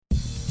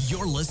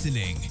You're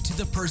listening to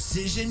the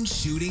Precision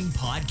Shooting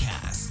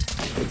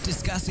Podcast,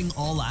 discussing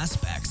all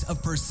aspects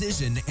of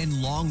precision and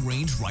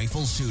long-range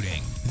rifle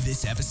shooting.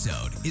 This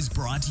episode is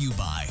brought to you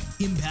by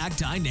Impact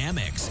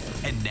Dynamics.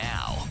 And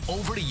now,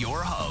 over to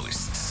your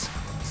hosts.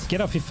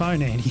 Get off your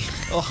phone, Andy.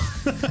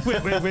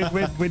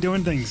 We're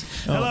doing things.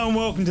 Hello and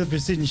welcome to the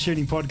Precision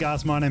Shooting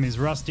Podcast. My name is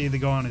Rusty. The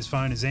guy on his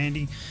phone is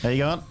Andy. How you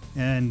going?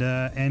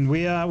 And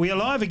we are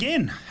live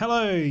again.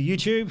 Hello,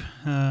 YouTube,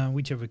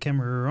 whichever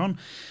camera we're on.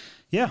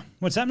 Yeah,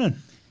 what's happening?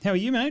 How are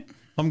you, mate?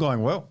 I'm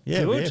going well.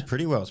 Yeah, Good.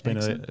 pretty well. It's been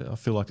I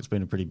feel like it's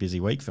been a pretty busy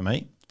week for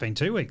me. It's been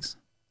 2 weeks.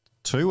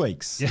 2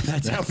 weeks. Yeah,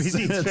 that's how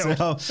busy it's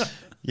felt.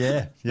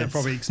 Yeah. That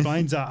probably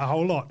explains a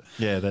whole lot.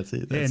 Yeah, that's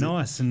it.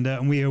 Nice.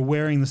 And we are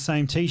wearing the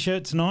same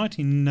T-shirt tonight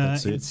in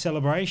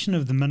celebration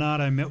of the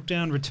Monado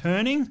Meltdown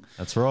returning.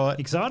 That's right.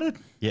 Excited?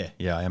 Yeah,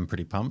 I am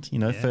pretty pumped. You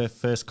know,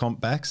 first comp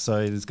back,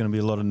 so there's going to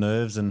be a lot of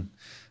nerves and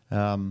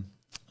a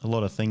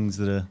lot of things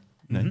that are,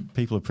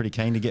 people are pretty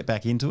keen to get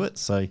back into it.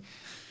 So,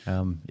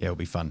 it'll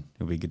be fun.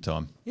 It'll be a good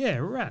time. Yeah,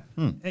 right.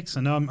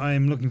 Excellent. I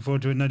am looking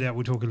forward to it. No doubt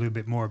we'll talk a little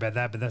bit more about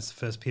that, but that's the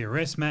first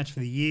PRS match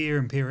for the year,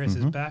 and PRS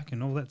is back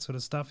and all that sort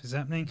of stuff is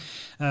happening.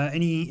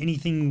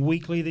 Anything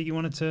weekly that you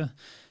wanted to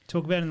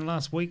talk about in the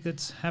last week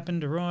that's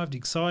happened, arrived,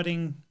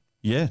 exciting?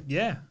 Yeah.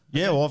 Yeah.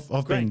 Yeah, well,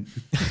 I've been...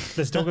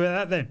 Let's talk about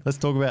that then. Let's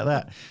talk about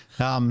that.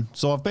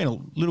 So I've been a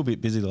little bit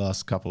busy the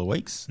last couple of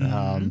weeks.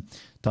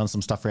 Done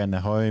some stuff around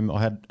the home. I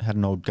had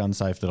an old gun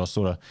safe that I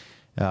sort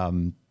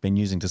of been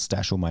using to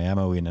stash all my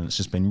ammo in, and it's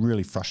just been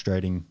really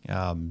frustrating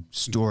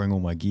storing all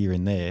my gear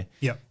in there.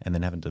 Yep. And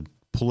then having to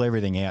pull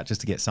everything out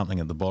just to get something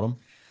at the bottom.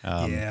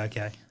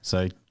 Okay. So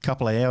a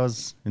couple of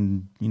hours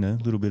and, a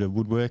little bit of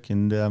woodwork,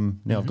 and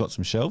now I've got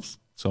some shelves.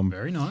 So I'm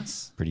very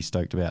nice. Pretty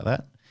stoked about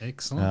that.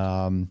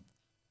 Excellent.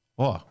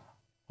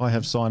 I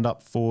have signed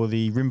up for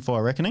the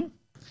Rimfire Reckoning.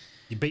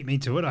 You beat me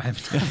to it. I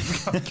haven't.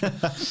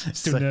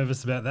 Still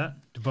nervous about that,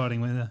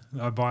 debating whether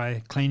I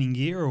buy cleaning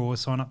gear or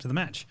sign up to the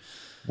match.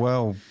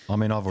 Well, I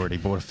mean, I've already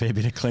bought a fair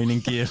bit of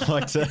cleaning gear,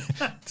 like to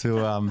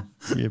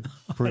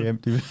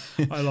preemptive.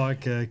 I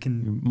like.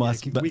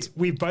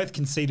 We've both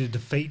conceded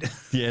defeat.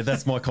 Yeah,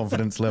 that's my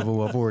confidence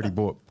level. I've already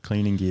bought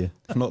cleaning gear,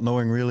 not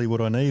knowing really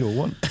what I need or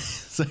want.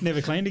 So,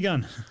 never cleaned a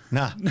gun.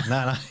 Nah.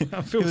 I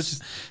feel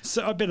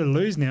so. I better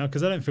lose now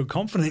because I don't feel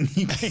confident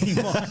in you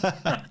cleaning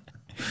mine.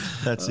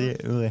 That's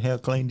it. How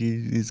clean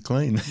is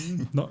clean?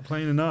 Not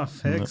clean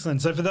enough.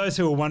 Excellent. So for those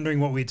who are wondering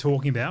what we're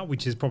talking about,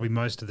 which is probably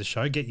most of the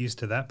show, get used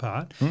to that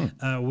part.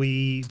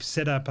 We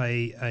set up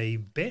a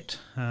bet,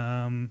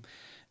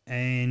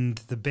 and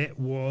the bet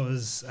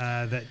was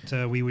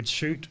that we would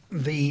shoot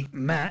the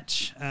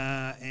match,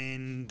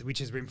 and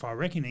which is Rimfire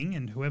Reckoning,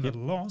 and whoever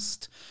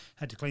lost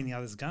had to clean the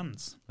other's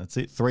guns. That's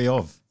it. 3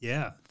 of.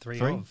 Yeah, three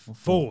Three? of.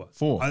 Four.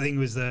 Four. I think it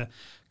was the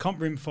comp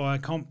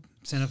Rimfire, comp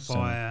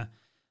centerfire,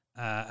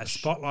 a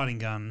spotlighting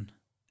gun,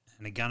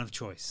 and a gun of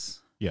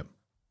choice. Yep.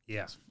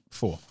 Yeah.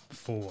 4.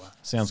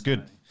 Sounds So,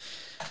 good.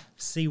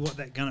 see what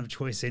that gun of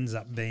choice ends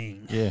up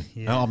being. Yeah.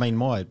 I mean,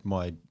 my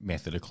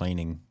method of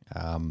cleaning,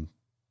 don't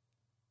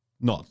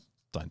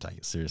take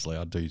it seriously.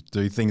 I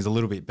do things a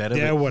little bit better.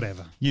 Yeah,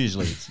 whatever.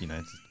 Usually it's,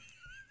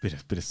 it's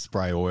a bit of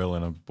spray oil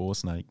and a bore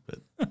snake, but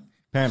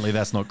apparently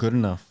that's not good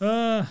enough.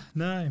 No,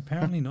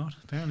 apparently not.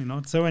 Apparently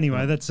not. So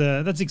anyway, that's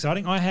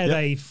exciting. I had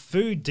a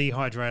food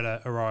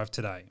dehydrator arrive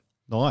today.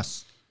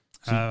 Nice.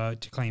 To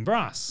clean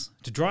brass,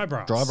 to dry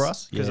brass. Dry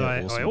brass? Because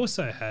Yeah, I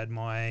also had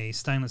my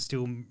stainless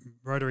steel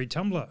rotary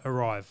tumbler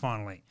arrive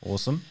finally.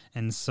 Awesome.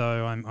 And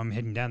so I'm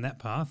heading down that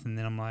path, and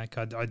then I'm like,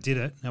 I did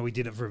it. Now we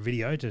did it for a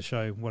video to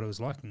show what it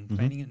was like and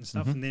cleaning it and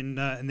stuff, and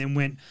then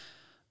went,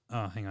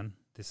 oh, hang on,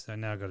 so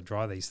now I've got to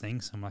dry these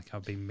things. I'm like,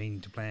 I've been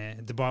meaning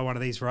to buy one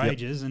of these for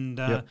ages, and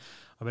I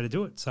better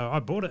do it. So I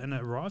bought it, and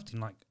it arrived in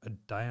like a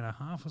day and a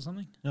half or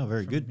something. Oh,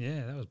 very good.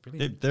 Yeah, that was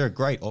brilliant. They're a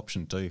great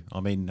option too.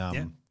 I mean,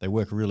 they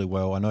work really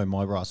well. I know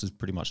my brass is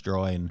pretty much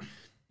dry in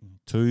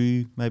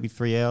 2, maybe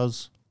 3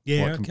 hours.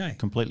 Yeah, like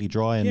completely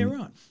dry. And, yeah,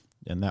 right.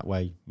 And that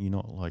way you're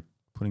not like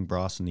putting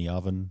brass in the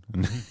oven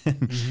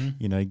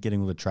and,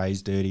 getting all the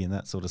trays dirty and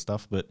that sort of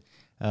stuff. But,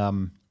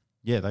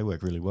 yeah, they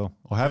work really well.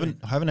 I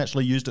haven't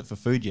actually used it for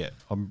food yet.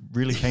 I'm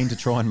really keen to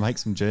try and make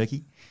some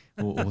jerky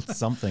or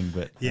something.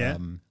 But yeah,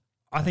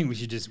 I think we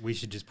should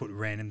just put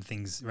random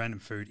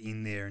food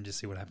in there and just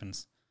see what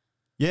happens.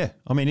 Yeah,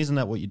 I mean, isn't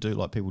that what you do?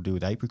 Like people do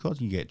with apricots,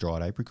 you get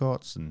dried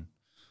apricots and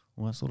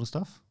all that sort of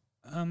stuff.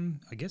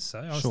 I guess so.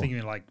 I was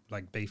thinking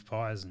like beef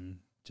pies and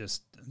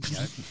just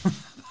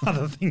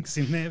other things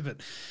in there, but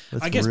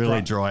let's I guess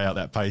really dry out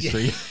that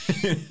pastry.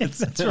 Yeah.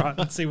 That's right.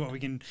 Let's see what we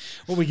can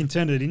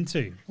turn it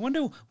into.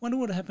 Wonder what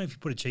would happen if you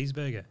put a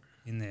cheeseburger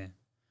in there.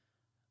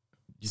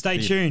 Stay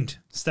tuned.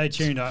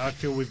 I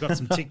feel we've got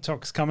some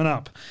TikToks coming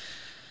up.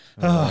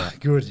 Oh,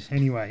 good.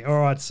 Anyway,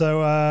 all right.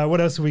 So what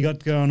else have we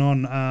got going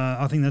on?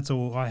 I think that's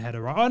all I had.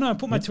 Oh no, I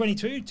put my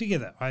 22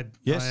 together. I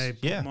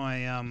put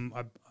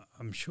my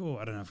I'm sure,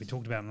 I don't know if we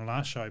talked about it in the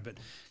last show, but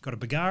got a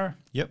Bergara.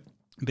 Yep.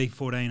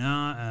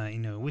 B14R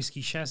in a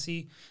whiskey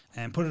chassis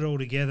and put it all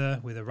together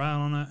with a rail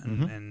on it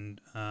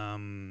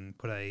and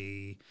put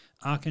a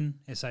Arkin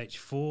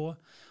SH4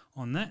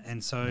 on that.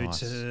 And so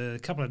Nice. a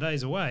couple of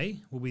days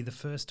away will be the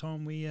first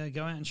time we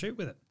go out and shoot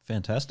with it.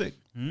 Fantastic.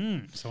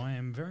 So I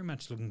am very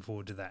much looking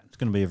forward to that. It's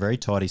going to be a very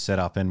tidy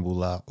setup, and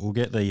we'll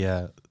get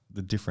the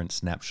different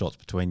snapshots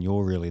between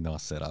your really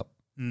nice setup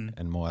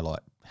and my like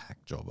hack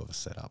job of a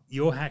setup.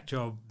 Your hack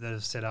job that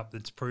is set up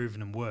that's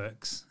proven and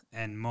works,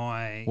 and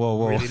my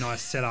Whoa. really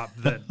nice setup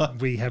that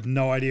we have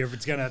no idea if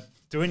it's going to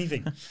do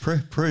anything.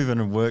 Proven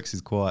and works is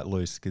quite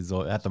loose because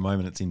at the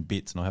moment it's in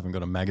bits and I haven't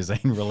got a magazine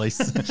release.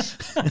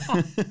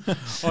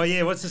 Oh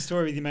yeah, what's the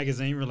story with your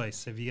magazine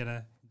release? Have you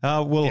gonna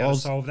Well, I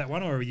was, solve that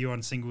one, or are you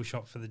on single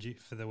shot for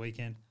the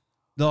weekend?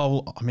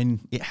 no, I mean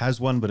it has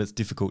one, but it's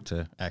difficult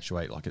to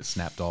actuate. Like it's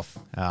snapped off.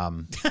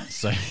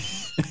 So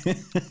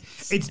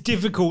It's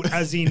difficult,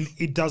 as in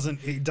it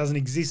doesn't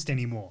exist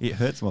anymore. it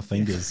hurts my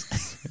fingers.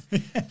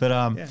 But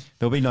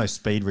there'll be no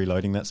speed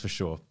reloading, that's for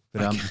sure.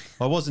 But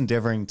I was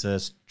endeavouring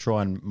to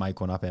try and make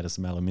one up out of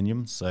some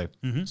aluminium. So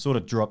sort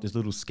of drew up this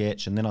little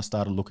sketch, and then I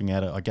started looking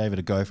at it. I gave it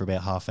a go for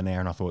about half an hour,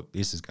 and I thought,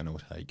 this is going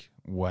to take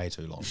way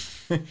too long.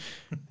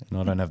 And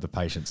I don't have the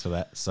patience for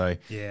that. So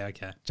Yeah,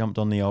 okay. jumped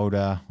on the old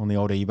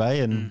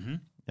eBay, and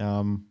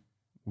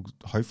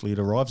hopefully it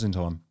arrives in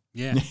time.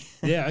 Yeah.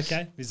 Yeah,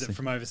 okay. Is it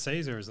from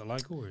overseas or is it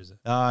local or is it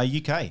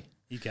UK.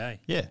 UK?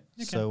 Yeah.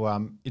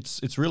 So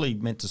it's really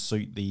meant to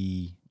suit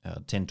the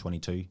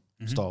 1022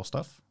 style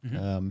stuff.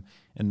 And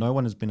no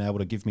one has been able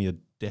to give me a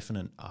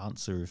definite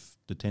answer if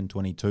the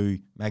 1022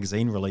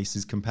 magazine release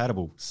is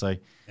compatible. So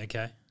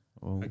Okay.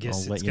 I'll I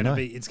guess let it's you going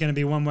to know.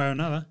 be way or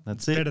another.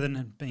 That's It's it. better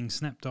than being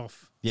snapped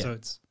off. Yeah. So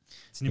it's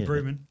an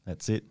improvement.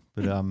 That's it.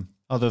 But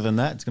other than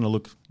that, it's going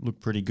to look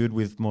pretty good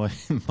with my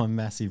my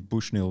massive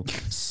Bushnell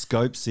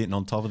scope sitting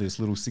on top of this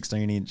little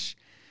 16-inch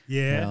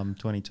Yeah.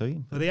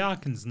 22. Well, the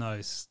Arkin's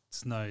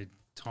it's no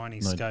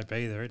tiny scope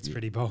either. It's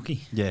pretty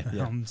bulky. Yeah,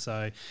 yeah.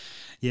 So,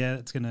 yeah,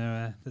 that's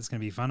gonna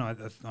be fun.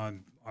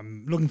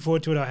 I'm looking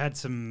forward to it.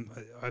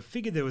 I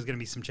figured there was going to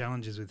be some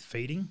challenges with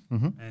feeding,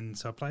 and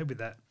so I played with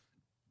that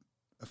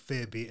a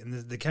fair bit. And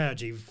the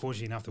KRG,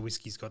 fortunately enough, the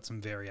whiskey's got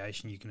some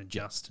variation you can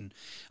adjust. And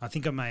I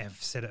think I may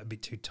have set it a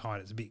bit too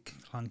tight. It's a bit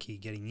clunky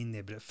getting in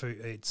there, but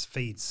it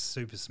feeds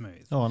super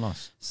smooth. Oh,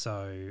 nice.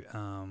 So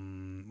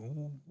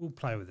we'll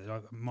play with it. I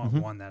might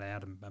wind that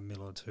out a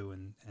mil or two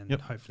and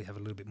hopefully have a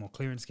little bit more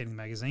clearance getting the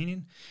magazine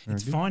in.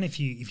 It's fine if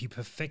you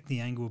perfect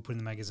the angle of putting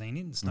the magazine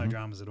in. It's no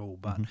dramas at all,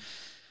 but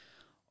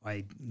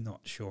I'm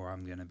not sure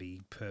I'm going to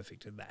be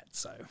perfect at that.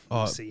 So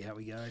we'll see how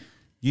we go.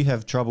 You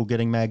have trouble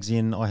getting mags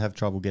in. I have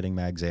trouble getting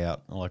mags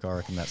out. Like I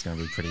reckon that's going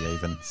to be pretty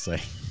even. So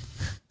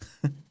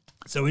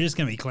So we're just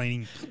going to be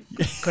cleaning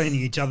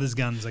each other's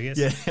guns, I guess.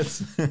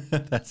 yes,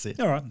 that's it.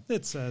 All right,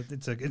 it's a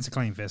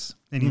clean fest.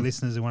 Any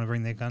listeners who want to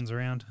bring their guns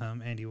around,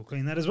 Andy will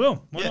clean that as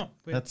well. Why not?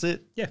 That's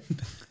it. Yeah,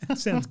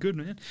 sounds good,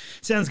 man.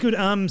 Sounds good.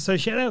 So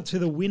shout out to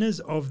the winners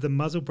of the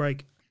muzzle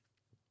brake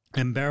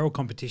and barrel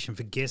competition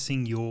for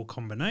guessing your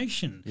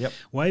combination. Yep.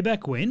 Way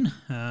back when,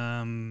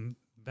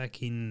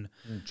 back in,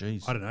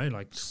 Geez. I don't know,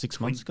 like 6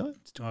 months ago?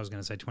 I was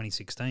going to say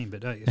 2016,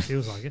 but it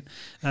feels like it.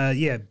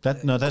 Yeah.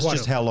 That's quite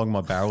just how long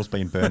my barrel's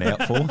been burnt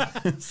out for.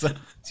 So,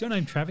 Is your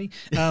name Travi?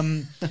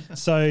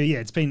 So yeah,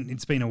 it's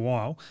been a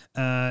while.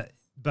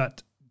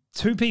 But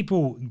two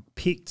people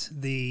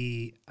picked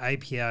the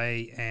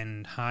APA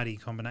and Hardy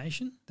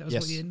combination. That was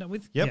what you ended up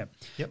with? Yep.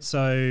 So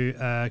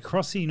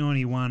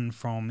Crossy91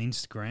 from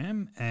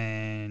Instagram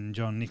and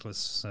John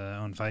Nicholas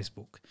on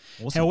Facebook.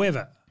 Awesome.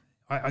 However,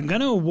 I'm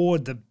going to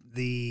award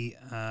the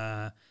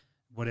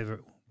whatever,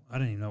 I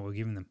don't even know what we're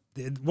giving them.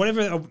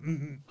 Whatever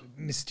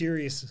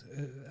mysterious,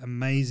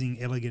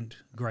 amazing, elegant,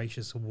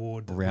 gracious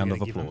award. a round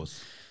of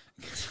applause.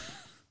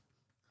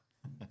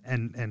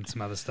 And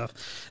some other stuff.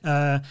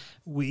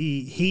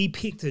 He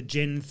picked a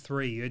Gen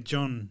 3.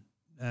 John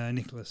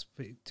Nicholas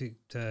picked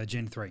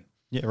Gen 3.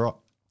 Yeah, right.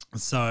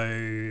 So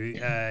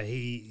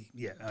he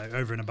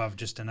over and above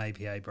just an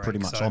APA break. Pretty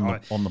much so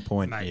on the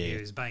point. Mate, yeah.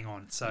 he was bang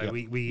on. So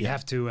Yep. we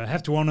have to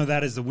honour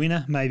that as the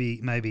winner. Maybe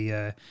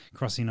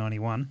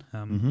Crossy91.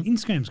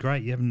 Instagram's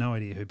great. You have no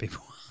idea who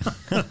people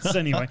are. So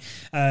anyway,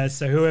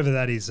 so whoever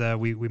that is,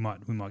 we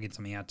might get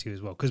something out to you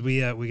as well, because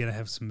we're going to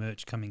have some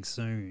merch coming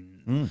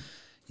soon.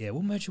 Yeah,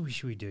 what merch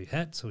should we do?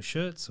 Hats or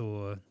shirts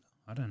or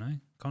I don't know,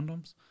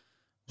 condoms?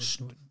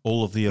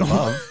 All of the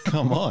above.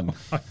 Come on.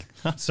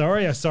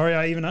 Sorry,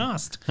 I even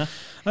asked.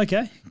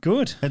 Okay,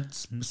 good. And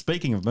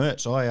speaking of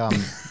merch, I'm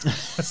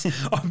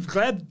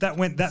glad that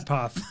went that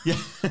path. Yeah.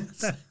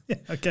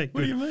 Okay, good.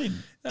 What do you mean?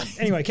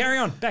 Anyway, carry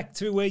on. Back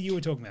to where you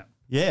were talking about.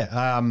 Yeah.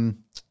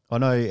 I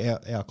know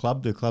our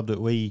club, the club that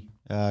we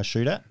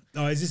shoot at.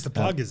 Oh, is this the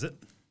plug, is it?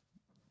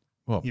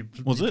 Well, You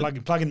was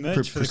it? Plug-in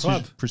merch for the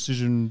club.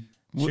 Precision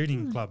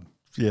Shooting club.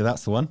 Yeah,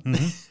 that's the one.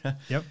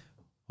 Yep.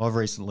 I've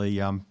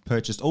recently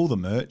purchased all the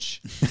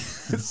merch.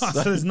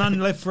 So there's none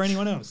left for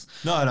anyone else.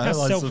 No, How I've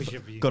selfish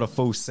of you. got a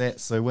full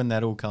set. So when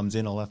that all comes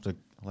in, I'll have to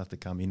I'll have to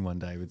come in one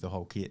day with the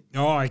whole kit.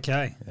 Oh,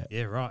 okay.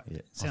 Yeah, right. Yeah.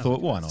 I Sounds thought,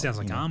 like, why not? Sounds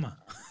like you know? armour.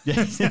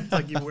 Yeah. Sounds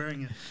like you're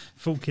wearing a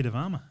full kit of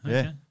armour.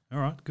 Okay. Yeah. All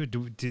right, good.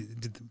 Do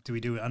we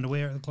do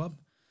underwear at the club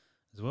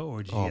as well?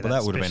 Or did you Oh, get but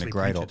that would have been a specially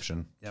great printed?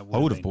 option. Yeah, I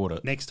would have bought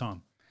it. Next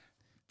time.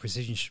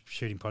 Precision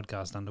Shooting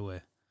Podcast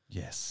underwear.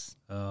 Yes.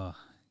 Oh,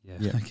 yeah.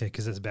 Yeah. Okay,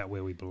 because that's about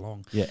where we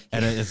belong. Yeah,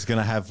 and it's going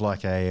to have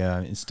like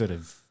a instead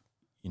of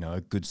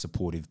a good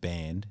supportive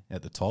band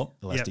at the top,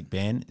 elastic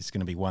band, it's going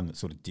to be one that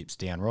sort of dips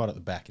down right at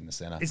the back in the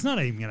center. It's not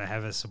even going to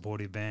have a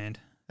supportive band.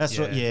 That's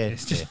right. Yeah,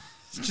 It's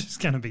just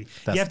going to be.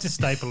 You have to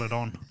staple it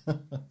on.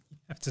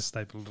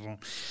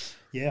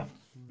 Yeah.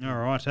 All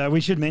right.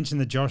 We should mention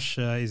that Josh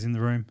is in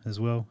the room as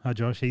well. Hi,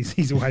 Josh.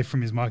 He's away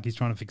from his mic. He's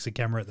trying to fix a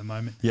camera at the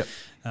moment. Yep.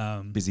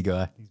 Busy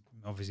guy. He's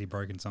obviously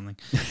broken something.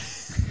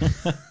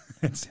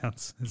 It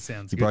sounds. You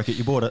good. broke it.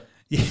 You bought it.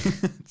 Yeah.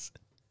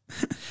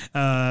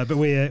 But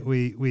we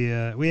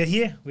are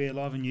here. We are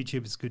live on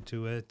YouTube. It's good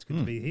to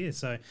be here.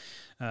 So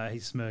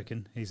he's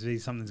smirking.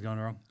 He's something's going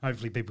wrong.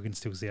 Hopefully people can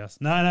still see us.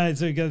 No,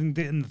 it's getting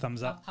the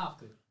thumbs up. Half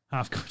good.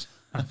 Half good.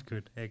 Half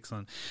good.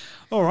 Excellent.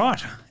 All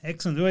right.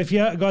 Excellent. Well, if you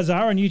guys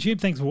are on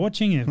YouTube, thanks for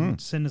watching.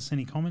 Send us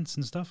any comments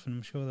and stuff, and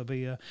I'm sure they'll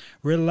be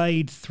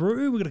relayed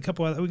through. We've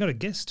got a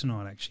guest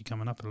tonight actually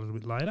coming up a little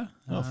bit later.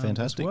 Oh,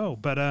 fantastic. As well.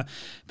 But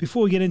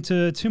before we get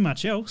into too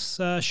much else,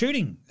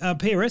 shooting.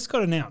 PRS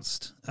got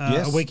announced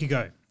Yes. a week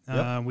ago.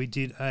 Yep. We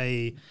did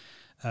a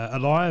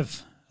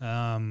live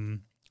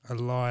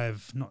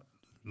not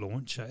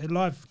launch, a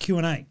live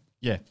Q&A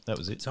Yeah, that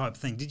was it. type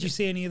thing. Did you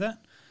see any of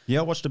that? Yeah,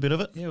 I watched a bit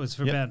of it. Yeah, it was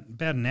for Yep.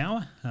 about an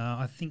hour.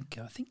 I think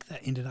that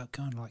ended up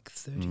going to like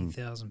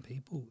 30,000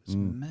 people. It was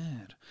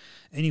mad.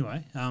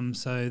 Anyway,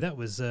 so that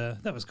was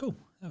cool.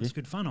 That was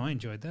good fun. I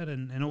enjoyed that,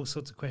 and all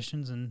sorts of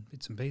questions and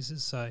bits and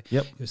pieces. So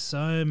Yep. there was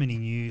so many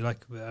new,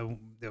 like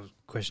there was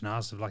a question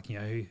asked of like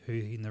who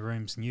in the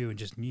room's new and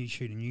just new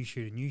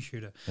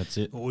shooter. That's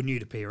it. Or new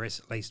to PRS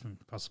at least, and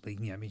possibly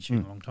been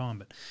shooting a long time.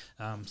 But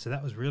so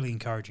that was really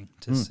encouraging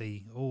to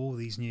see all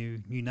these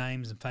new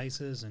names and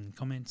faces and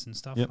comments and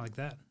stuff Yep. like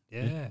that.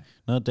 Yeah.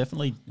 No,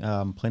 definitely.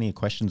 Plenty of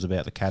questions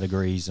about the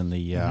categories and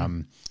the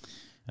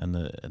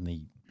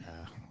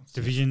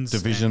Divisions,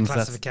 Divisions, and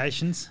that's-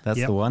 classifications. that's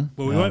Yep. the one.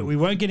 Well, we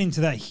won't get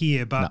into that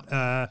here,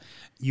 but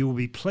you will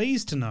be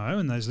pleased to know,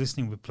 and those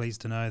listening will be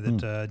pleased to know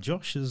that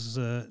Josh is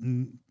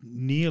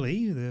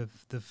nearly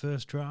the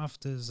first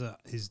draft is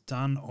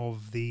done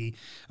of a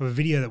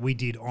video that we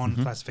did on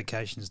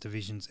classifications,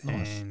 divisions,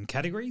 and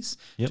categories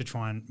to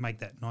try and make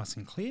that nice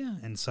and clear.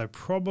 And so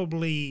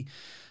probably.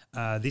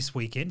 This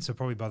weekend, so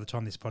probably by the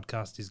time this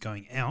podcast is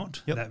going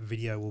out, that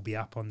video will be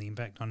up on the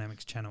Impact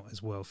Dynamics channel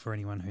as well for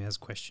anyone who has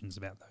questions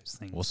about those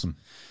things. Awesome.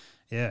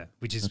 Yeah,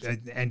 which is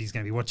Andy's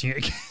going to be watching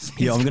it.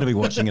 Yeah, I'm going to be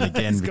watching it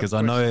again because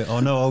I know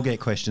I'll get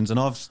questions, and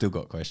I've still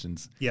got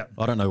questions. Yeah.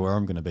 I don't know where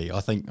I'm going to be.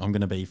 I think I'm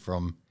going to be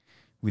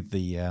with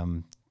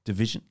the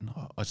division.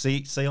 I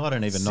see. I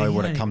don't even know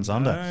what it comes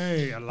under.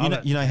 I love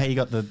it. You know how you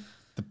got the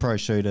pro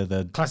shooter,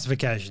 the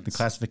Classifications.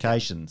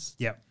 classifications.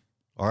 Yep.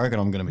 I reckon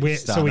I'm going to be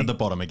starting at the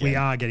bottom again. We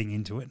are getting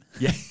into it.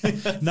 Yeah.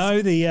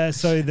 No,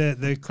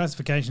 the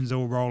classifications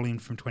all roll in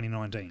from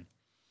 2019.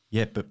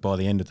 Yeah, but by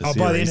the end of the series.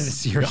 By the end of the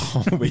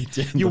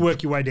series. You'll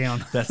work your way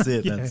down. That's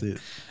it. Yeah. That's it.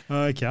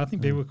 Okay, I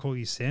think people will call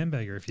you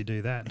sandbagger if you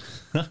do that.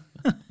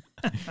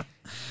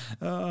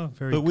 Oh,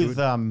 very But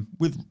good.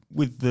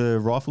 with the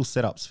rifle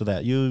setups for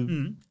that,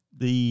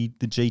 the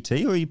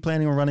GT, or are you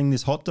planning on running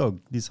this hot dog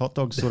sort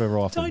of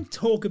rifle? Don't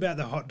talk about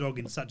the hot dog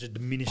in such a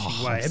diminishing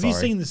way. I'm Have you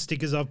sorry. seen the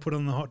stickers I've put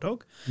on the hot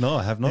dog? No,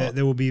 I have not.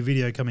 There will be a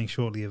video coming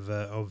shortly of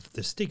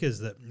the stickers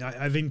that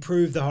I've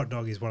improved the hot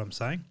dog is what I'm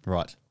saying.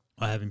 Right.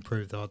 I have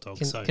improved the hot dog.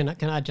 Can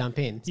I jump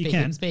in? You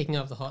can. Speaking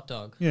of the hot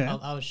dog, Yeah.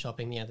 I was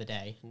shopping the other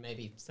day, and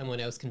maybe someone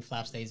else can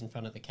flash these in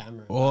front of the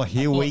camera. Oh, I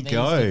here thought we these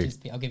go. could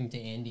just be- I'll give them to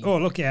Andy. Oh,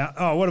 look out.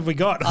 Oh, what have we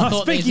got? I Oh,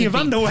 thought these speaking of would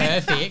be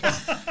underwear.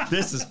 perfect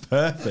This is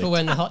perfect. for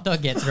when the hot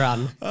dog gets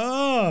run.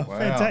 Oh, Wow.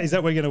 fantastic. Is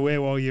that what you're going to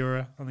wear while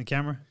you're on the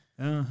camera?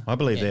 Oh. I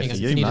believe Yeah, they're hang for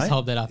on, you, can you just mate.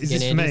 hold that up Is again,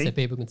 this for Andy, me? so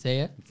people can see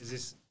it? Is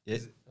this? Yeah.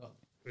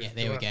 Yeah,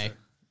 there we go.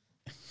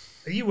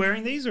 Are you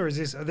wearing these or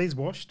are these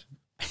washed?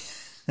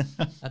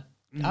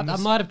 I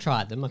might have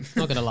tried them. I'm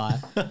not going to lie.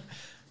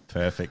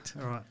 Perfect.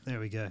 All right, there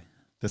we go.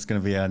 That's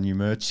going to be our new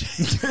merch.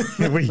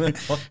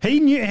 He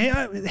knew.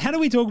 How do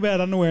we talk about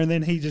underwear and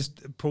then he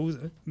just pulls?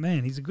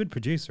 Man, he's a good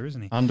producer,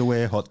 isn't he?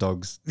 Underwear, hot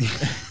dogs.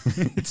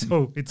 it's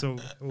all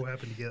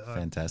happened together. I'm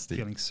Fantastic.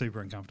 feeling super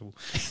uncomfortable.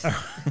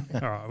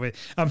 All right.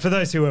 For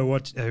those who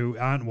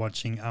aren't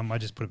watching, I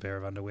just put a pair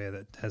of underwear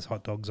that has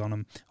hot dogs on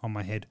them on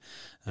my head.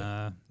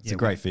 It's a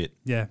great fit.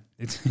 Yeah,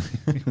 it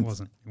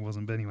wasn't.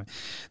 But anyway,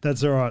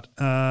 that's all right.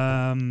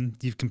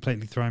 You've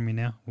completely thrown me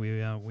now.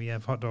 We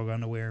have hot dog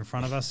underwear in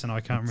front of us, and I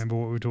can't remember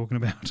what we were talking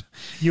about.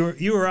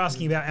 You were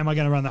asking about, am I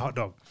going to run the hot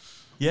dog?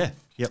 Yeah.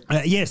 Yep.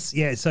 Yes,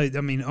 yeah. So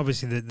I mean,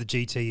 obviously the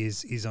GT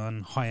is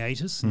on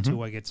hiatus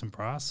until I get some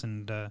brass,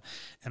 and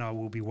I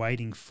will be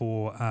waiting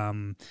for.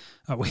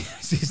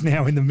 This is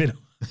now in the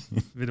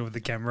middle of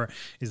the camera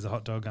is the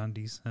hot dog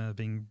undies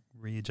being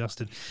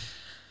readjusted.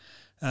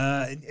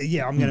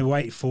 Yeah, I'm going to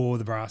wait for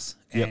the brass,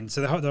 and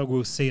so the hot dog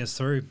will see us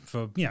through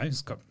for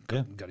it's got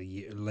a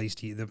year, at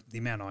least a year. The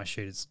amount I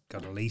shoot, it's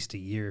got at least a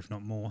year, if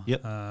not more,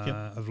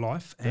 of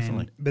life.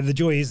 Definitely. But the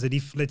joy is that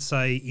if, let's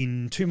say,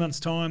 in 2 months'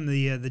 time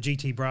the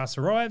GT brass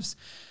arrives,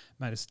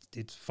 mate,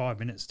 it's 5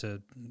 minutes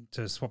to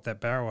swap that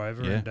barrel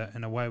over,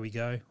 and away we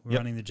go. We're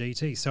running the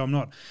GT. So I'm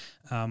not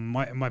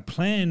my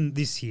plan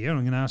this year. And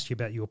I'm going to ask you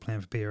about your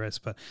plan for PRS,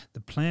 but the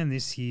plan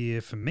this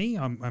year for me,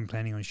 I'm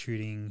planning on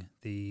shooting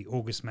the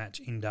August match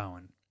in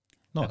Darwin.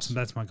 Nice.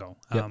 That's my goal.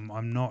 Yep.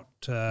 I'm not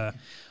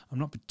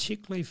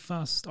particularly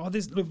fussed.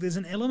 There's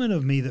an element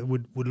of me that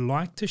would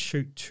like to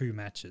shoot 2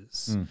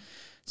 matches,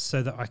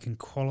 so that I can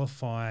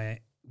qualify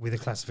with a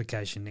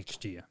classification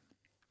next year.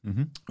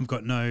 Mm-hmm. I've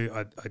got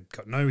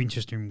no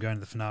interest in going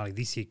to the finale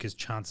this year because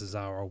chances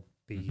are I'll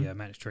be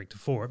match director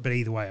for it. But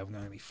either way, I'm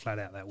going to be flat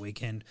out that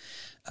weekend,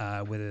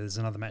 whether there's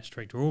another match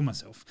director or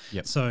myself.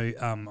 Yep. So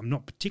I'm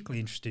not particularly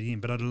interested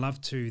in, but I'd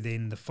love to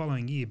then the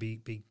following year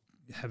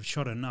have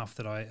shot enough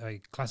that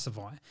I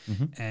classify,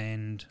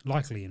 and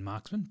likely in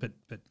marksman, but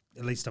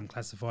at least I'm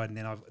classified,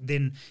 and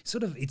then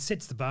sort of it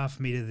sets the bar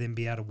for me to then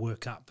be able to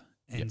work up.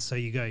 And so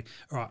you go,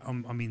 all right,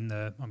 I'm in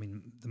the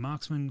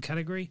marksman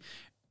category.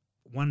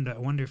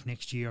 Wonder if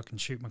next year I can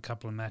shoot my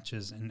couple of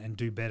matches and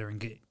do better and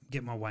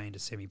get my way into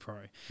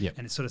semi-pro. Yep.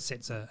 And it sort of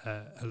sets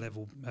a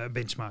level, a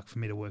benchmark for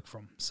me to work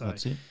from. So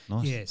that's it.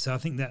 Nice. Yeah, so I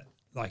think that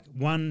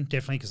one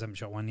definitely, because I haven't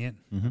shot one yet,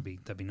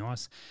 that'd be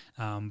nice.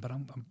 But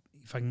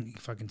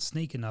if I can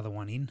sneak another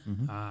one in,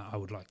 I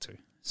would like to.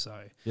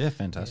 So yeah,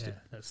 fantastic.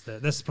 Yeah,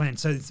 that's the plan.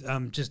 So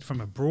just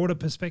from a broader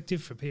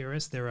perspective for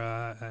PRS, there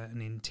are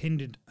an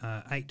intended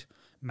 8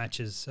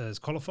 matches as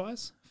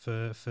qualifiers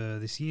for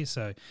this year.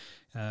 So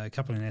a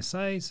couple in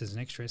SA, so there's an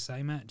extra SA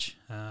match.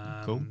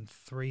 Cool.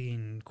 3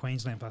 in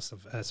Queensland plus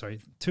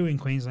 2 in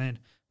Queensland,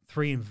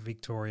 3 in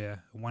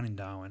Victoria, 1 in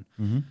Darwin,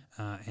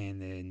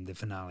 and then the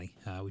finale,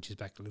 which is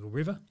back to Little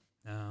River.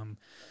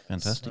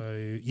 Fantastic.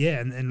 So yeah,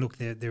 and look,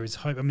 there is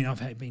hope. I mean,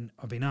 I've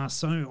been asked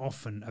so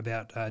often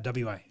about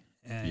WA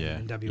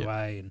and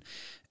WA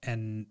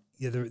and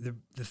the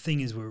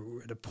thing is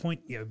we're at a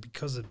point,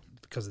 because of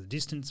the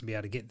distance and be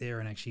able to get there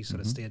and actually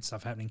sort of see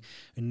stuff happening,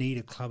 we need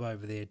a club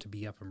over there to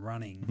be up and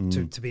running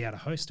to be able to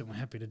host it. We're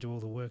happy to do all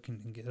the work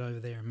and get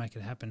over there and make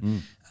it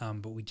happen.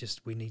 But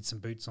we need some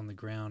boots on the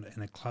ground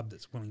and a club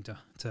that's willing to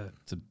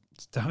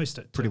host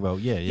it. Pretty well,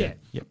 yeah.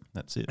 Yep,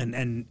 that's it.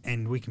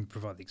 And we can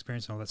provide the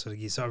experience and all that sort of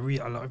gear. So I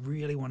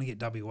really want to get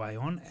WA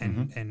on,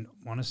 and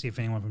honestly, if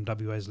anyone from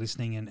WA is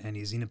listening and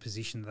is in a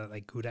position that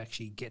they could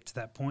actually get to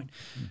that point,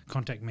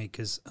 contact me,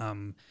 because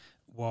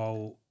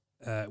while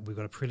we've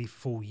got a pretty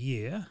full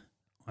year,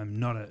 I'm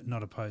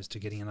not opposed to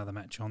getting another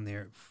match on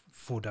there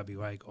for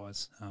WA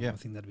guys. I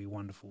think that'd be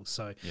wonderful.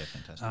 So yeah,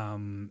 fantastic.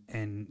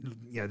 And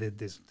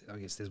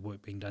there's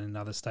work being done in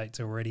other states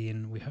already,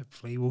 and we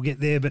hopefully will get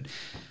there. But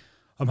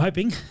I'm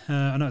hoping.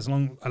 I know it's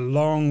a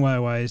long way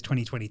away. It's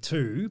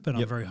 2022, but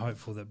I'm very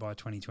hopeful that by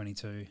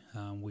 2022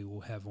 we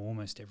will have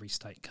almost every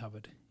state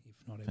covered, if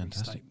not every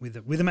state,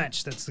 with a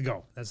match. That's the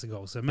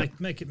goal. So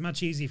make it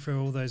much easier for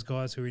all those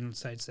guys who are in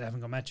states that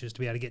haven't got matches to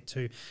be able to get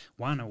to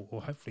one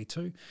or hopefully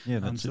 2,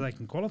 so they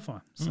can qualify.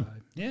 So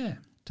yeah.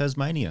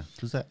 Tasmania,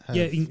 does that have...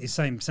 Yeah, in the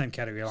same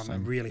category.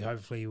 Really,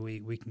 hopefully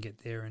we can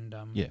get there, and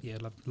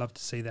love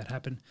to see that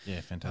happen.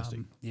 Yeah, fantastic.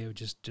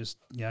 Just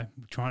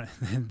trying.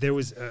 There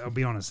was, I'll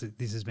be honest,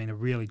 this has been a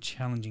really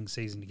challenging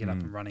season to get up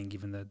and running,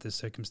 given the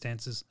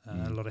circumstances.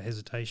 A lot of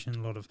hesitation,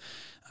 a lot of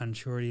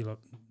unsurety,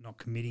 not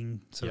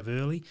committing sort of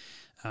early.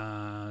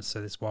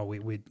 So that's why we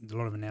a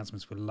lot of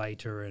announcements were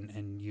later,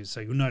 so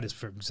you'll notice,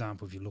 for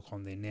example, if you look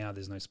on there now,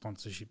 there's no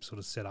sponsorship sort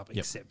of set up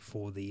except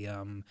for the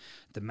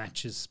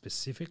matches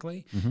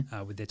specifically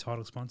with their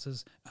title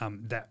sponsors.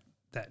 That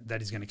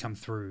is going to come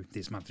through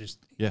this month. It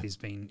has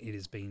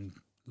been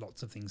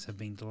lots of things have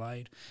been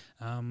delayed.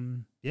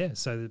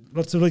 So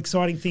lots of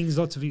exciting things.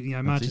 Lots of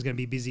March is going to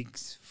be busy,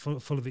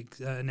 full of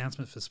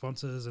announcements for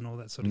sponsors and all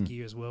that sort of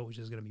gear as well, which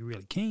is going to be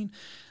really keen.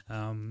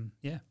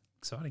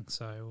 Exciting.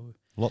 So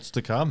lots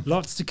to come.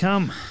 Lots to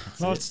come.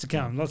 Lots to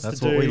do.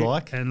 That's what we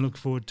like, and look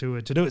forward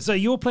to do it. So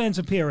your plans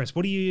for PRS?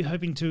 What are you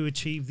hoping to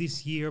achieve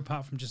this year,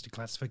 apart from just a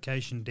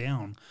classification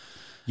down?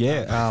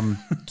 Yeah,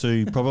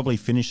 to probably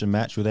finish a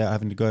match without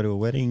having to go to a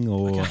wedding,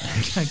 or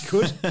okay,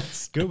 good.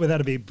 Well,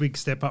 that'll be a big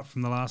step up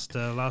from the last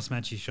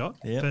match you shot.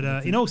 Yep,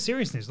 but in all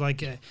seriousness, are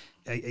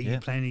you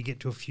planning to get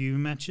to a few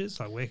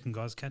matches? Like, where can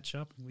guys catch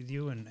up with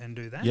you and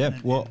do that? Yeah,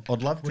 I'd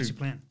love to. What's your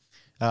plan?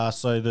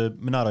 So the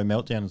Monado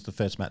Meltdown is the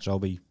first match I'll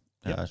be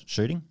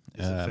shooting.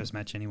 It's the first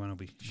match anyone will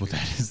be shooting.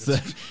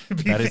 Well,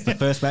 that is the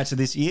first match of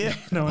this year.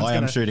 I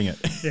am shooting it.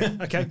 Yeah.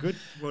 Okay. Good.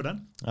 Well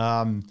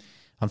done.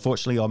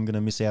 Unfortunately, I'm going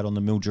to miss out on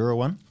the Mildura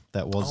one.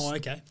 That was. Oh,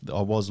 okay.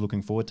 I was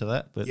looking forward to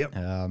that, but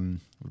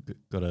we've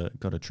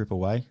got a trip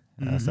away,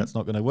 so that's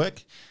not going to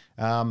work.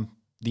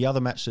 The other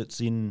match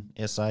that's in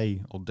SA,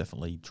 I'll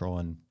definitely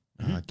try and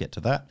get to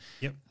that.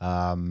 Yep.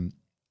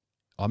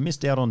 I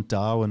missed out on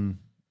Darwin.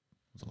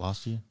 Was it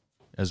last year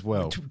as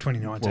well?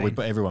 2019.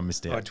 Well, everyone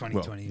missed out.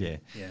 2020. Well,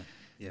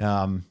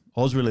 yeah.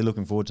 I was really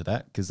looking forward to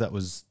that because that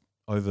was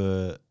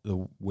over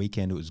the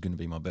weekend. It was going to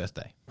be my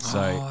birthday.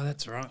 So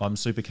that's right. I'm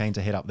super keen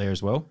to head up there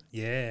as well.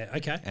 Yeah,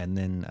 okay. And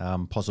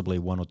then possibly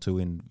 1 or 2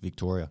 in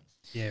Victoria.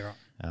 Yeah,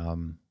 right.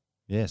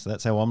 Yeah, so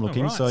that's how I'm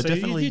looking. Right. So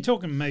definitely, you're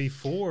talking maybe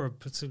 4 or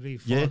possibly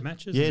 5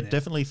 matches. Yeah, in there.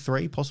 definitely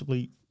 3,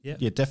 possibly. Yeah.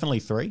 Yeah, definitely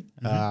 3.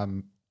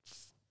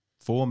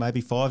 4, maybe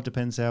 5,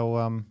 depends how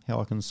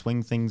I can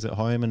swing things at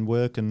home and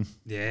work and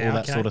all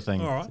that sort of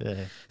thing. All right.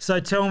 Yeah. So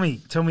tell me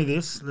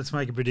this. Let's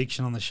make a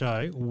prediction on the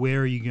show.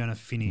 Where are you going to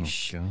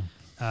finish? Oh,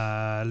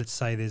 God. Let's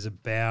say there's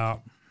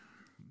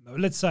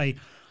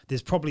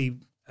probably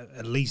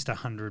at least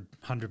 100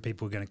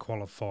 people are going to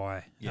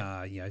qualify.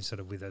 Sort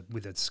of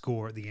with a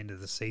score at the end of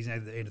the season,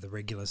 at the end of the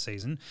regular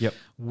season. Yep.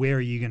 Where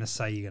are you going to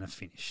say you're going to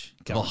finish?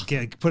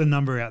 Put a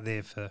number out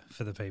there for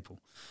the people.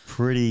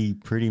 Pretty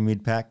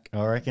mid pack,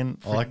 I reckon.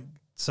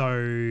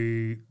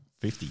 So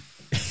 50.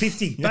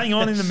 50, bang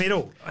on in the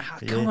middle.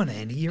 Come on,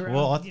 Andy.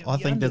 I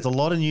think there's a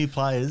lot of new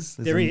players.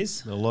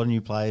 There's a lot of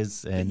new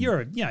players, and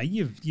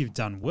you've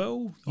done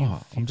well.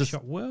 You've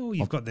shot well.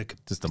 You've got the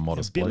just a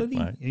modest ability.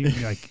 bloke,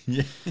 mate.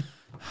 Yeah.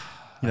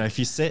 You know, if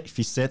you set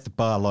the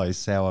bar low,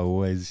 it's how I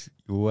always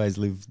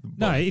live.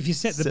 No, if you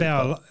set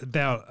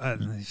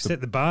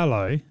the bar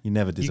low, you're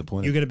never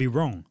disappointed. You're going to be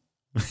wrong.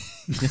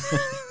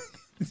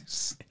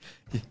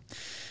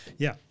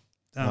 Yeah.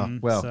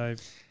 So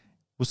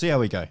we'll see how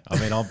we go. I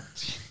mean,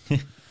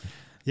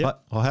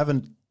 I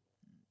haven't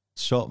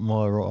shot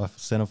my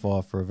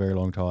centerfire for a very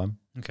long time.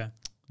 Okay.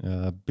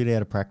 A bit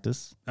out of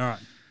practice. All right.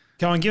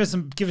 Go on, give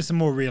us a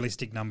more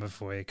realistic number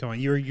for you. Come on,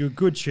 you're a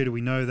good shooter.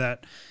 We know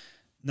that.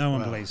 No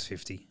one believes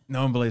 50.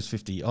 No one believes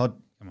 50. I'd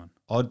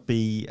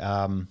be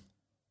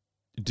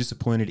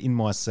disappointed in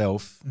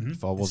myself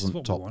if I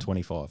wasn't top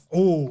 25.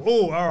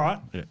 Oh, all right.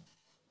 Yeah.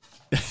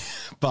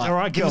 But all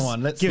right, give us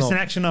an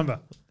action number.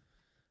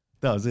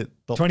 That was it.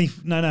 Top 20.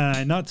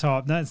 No, not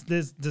top. No,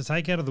 there's the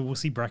take out of the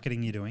wussy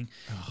bracketing you're doing.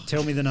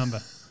 Tell me the number.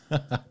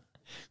 I'm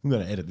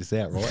going to edit this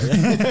out,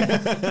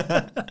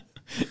 right?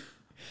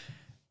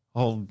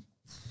 Oh,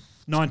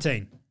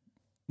 19.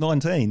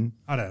 19?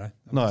 I don't know.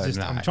 No,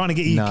 I'm trying to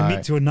get you to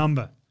commit to a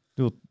number.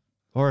 I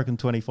reckon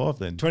 25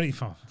 then.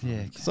 25. Yeah.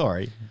 Okay.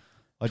 Sorry.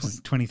 I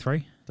just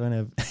 23. Don't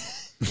have.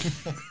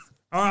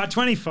 All right,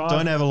 25.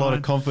 Don't have a lot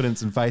of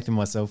confidence and faith in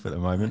myself at the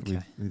moment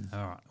with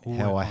all right,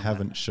 how I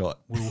haven't shot.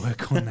 We'll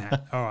work on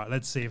that. All right,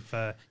 let's see if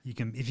you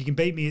can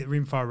beat me at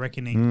Rimfire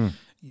Reckoning,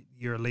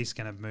 you're at least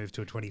going to move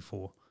to a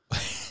 24.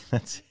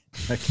 That's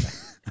okay.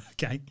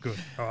 Okay, good.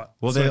 All right.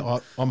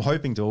 Well, I'm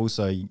hoping to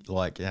also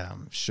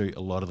shoot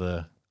a lot of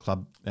our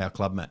club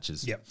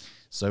matches. Yep.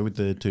 So with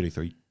the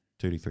 2-3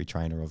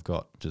 trainer I've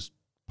got, just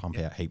pump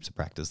out heaps of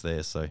practice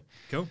there. So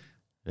cool.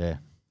 Yeah.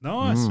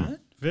 Nice, man.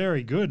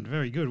 Very good,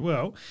 very good.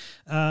 Well,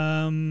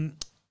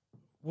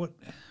 what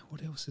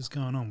else is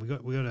going on? We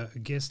got a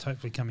guest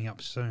hopefully coming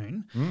up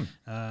soon.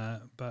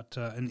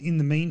 And in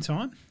the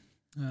meantime,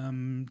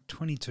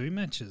 22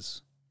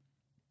 matches.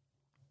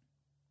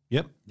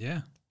 Yep.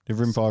 Yeah. The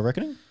Rimfire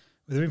Reckoning?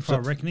 With the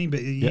Rimfire Reckoning, but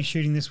are you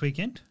shooting this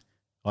weekend?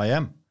 I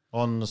am.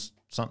 On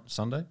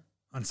Sunday.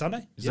 On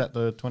Sunday? Is that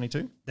the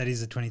 22? That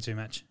is a 22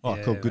 match. Oh,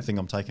 cool. Good thing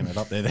I'm taking it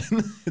up there then.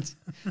 It's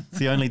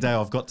the only day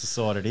I've got to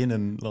side it in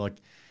and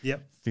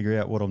figure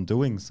out what I'm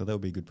doing. So that'll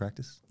be a good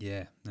practice.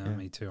 Yeah.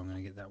 Me too. I'm going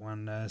to get that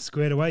one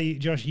squared away.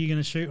 Josh, are you going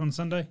to shoot on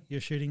Sunday?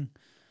 You're shooting?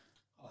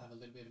 I'll have a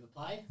little bit of a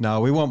play. No,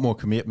 we want more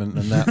commitment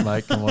than that,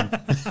 mate. Come on.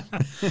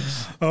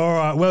 All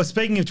right. Well,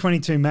 speaking of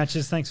 22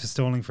 matches, thanks for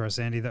stalling for us,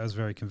 Andy. That was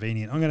very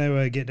convenient. I'm going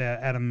to get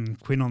Adam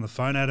Quinn on the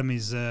phone. Adam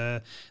is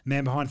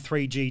man behind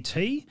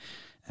 3GT.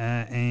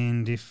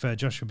 And if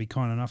Josh would be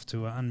kind enough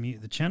to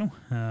unmute the channel,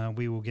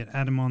 we will get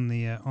Adam on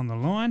the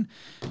line,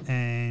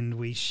 and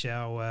we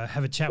shall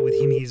have a chat with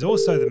him. He's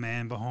also the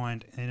man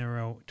behind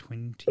NRL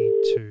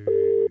 22.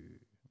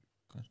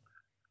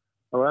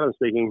 Hello, Adam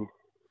speaking.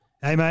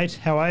 Hey, mate.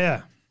 How are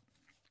you?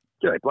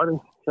 Good, buddy.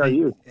 How are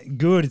you?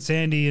 Good. It's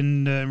Andy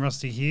and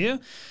Rusty here.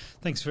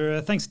 Thanks for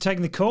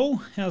taking the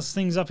call. How's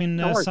things up in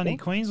sunny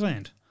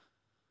Queensland?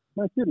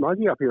 It's good,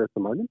 muggy up here at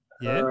the moment.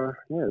 Yeah? A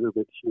little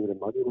bit humid and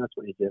muggy, and that's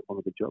what you get on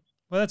the big jobs.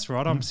 Well, that's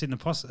right. I'm sitting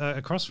across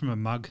from a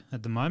mug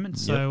at the moment,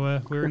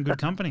 so we're in good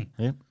company.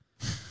 Yep.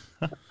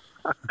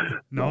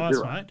 Nice,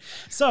 right. mate.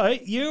 So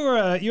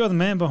you're the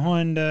man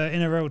behind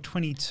NRL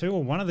 22,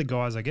 or one of the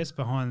guys, I guess,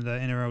 behind the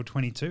NRL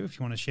 22, if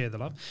you want to share the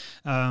love,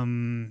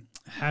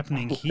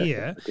 happening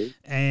here.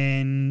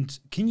 And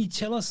can you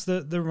tell us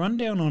the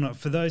rundown on it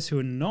for those who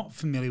are not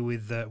familiar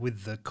with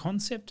the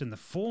concept and the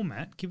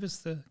format? Give us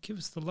the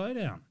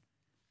lowdown.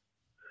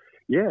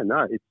 Yeah,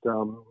 no, it's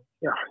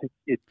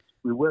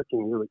we're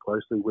working really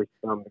closely with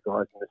the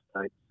guys in the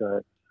States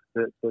that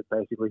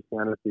basically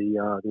founded the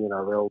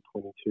NRL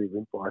 22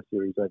 Rimfire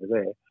series over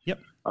there. Yep.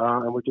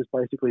 And we're just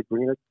basically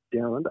bringing it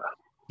down under.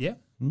 Yeah.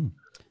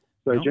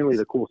 So generally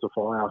the course of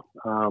fire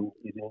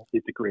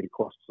is agreed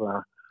across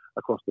the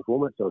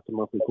format, so it's a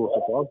monthly course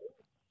of fire.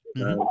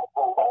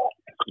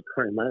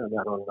 Current mate on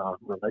that on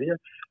radio.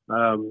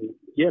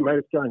 Mate,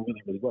 it's going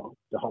really, really well.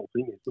 The whole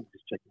thing is just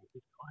checking with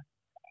this guy.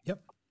 Yep.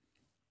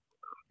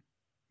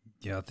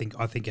 Yeah,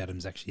 I think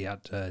Adam's actually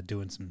out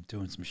doing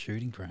some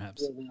shooting,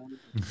 perhaps.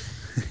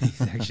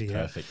 He's actually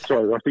out. Perfect.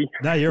 Sorry, Rusty.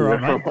 No, you're all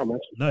right,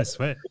 mate. No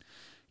sweat.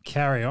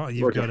 Carry on.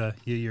 You've got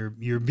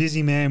you're a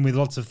busy man with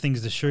lots of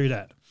things to shoot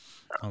at.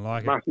 I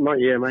like it.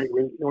 Yeah, mate.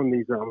 On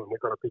these, we've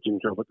got a pigeon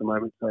job at the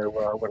moment, so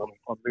when I'm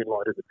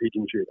moonlight as a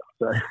pigeon shooter.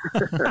 So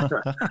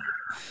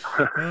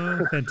Oh,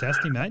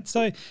 fantastic, mate.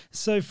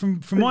 So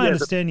from my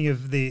understanding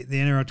of the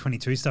NRL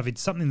 22 stuff,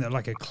 it's something that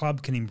like a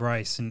club can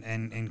embrace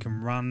and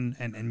can run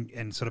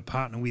and sort of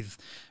partner with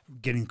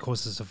getting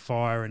courses of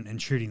fire and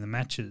shooting the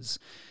matches.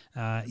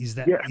 Is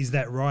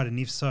that right? And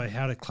if so,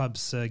 how do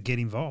clubs get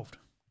involved?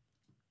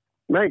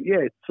 Mate,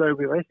 yeah. So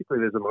basically,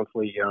 there's a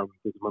monthly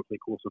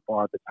course of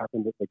fire that's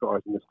happened that the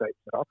guys in the States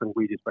set up, and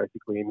we just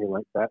basically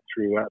emulate that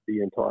throughout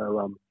the entire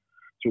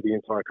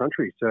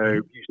country.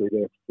 So usually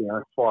there's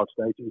 5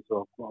 stages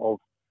of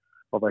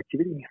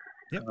activity,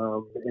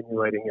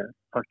 emulating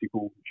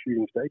practical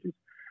shooting stages,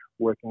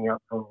 working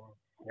up from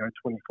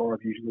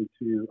 25 usually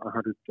to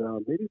 100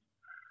 meters,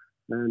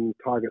 and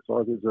target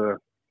sizes are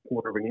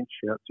quarter of an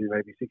inch out to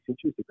maybe 6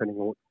 inches, depending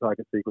on what the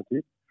target sequence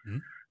is. Mm-hmm.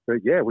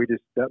 But yeah,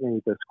 that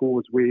means the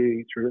scores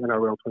through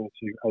NRL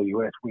 22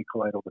 AUS, we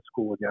collate all the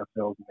scores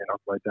ourselves and then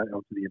upload that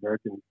onto the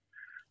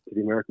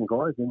American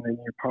guys, and then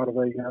you're part of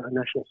a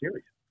national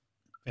series.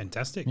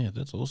 Fantastic. Yeah,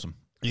 that's awesome.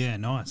 Yeah,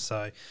 nice.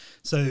 So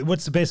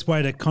what's the best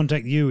way to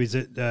contact you? Is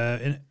it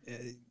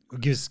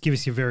give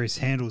us your various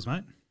handles,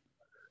 mate?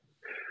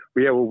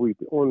 Yeah, well, we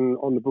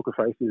on the Book of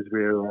Faces,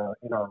 we're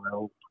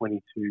NRL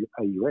 22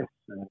 AUS,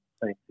 and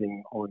same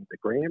thing on the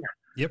gram.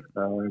 Yep.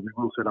 We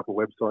will set up a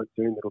website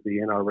soon that'll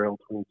be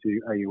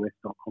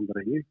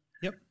nrl22aus.com.au.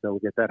 Yep. So we'll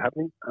get that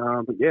happening.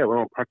 But yeah, we're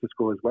on Practice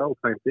Score as well.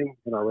 Same thing,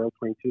 NRL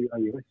 22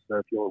 AUS. So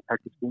if you're on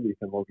Practice Score, you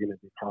can log in and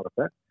be part of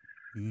that.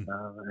 Mm.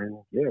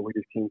 And yeah, we're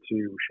just keen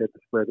to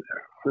spread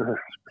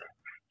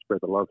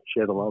the love,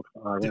 share the love.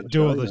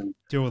 Do all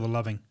the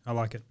loving. I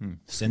like it.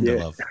 Send the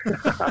love.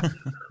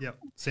 Yep,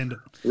 send it.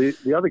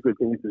 The other good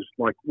thing is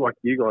like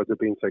you guys have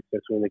been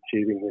successful in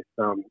achieving this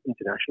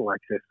international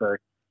access. So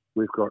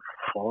we've got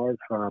 5,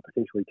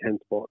 potentially 10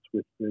 spots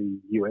with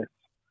the US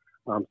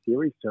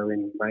series. So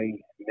in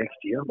May next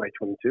year, May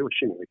 22,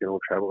 assuming we can all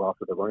travel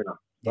after the Rona.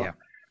 Yeah.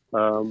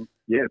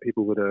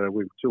 People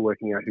we're still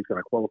working out who's going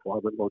to qualify,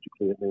 but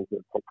logically it means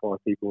that top 5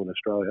 people in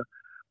Australia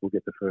will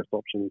get the first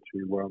option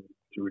to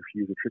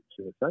refuse a trip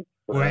to the States.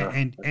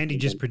 And Andy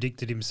just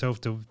predicted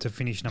himself to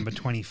finish number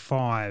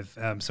 25,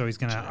 so he's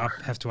going to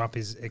have to up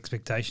his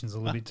expectations a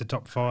little bit to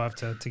top 5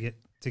 to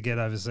get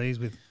overseas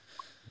with.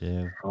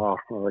 Yeah. Oh,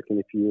 I reckon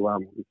if you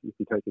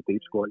take a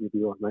deep squat, you'll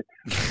be all right,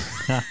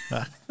 mate.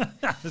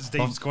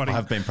 Deep squatting.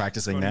 I've been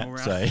practicing that,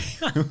 so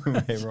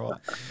we're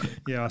right.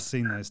 Yeah, I've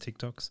seen those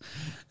TikToks.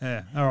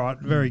 Yeah. All right.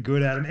 Very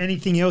good, Adam.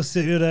 Anything else?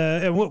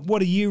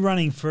 What are you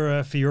running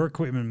for your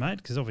equipment, mate?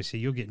 Because obviously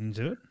you're getting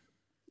into it.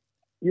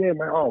 Yeah,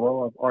 mate. Oh,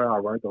 well, I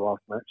rode the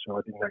last match, so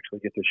I didn't actually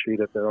get to shoot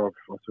it there. I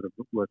sort of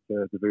worked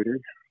the Voodoo.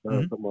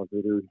 I've got my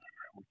Voodoo,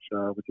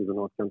 which is a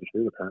nice gun to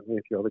shoot, apparently.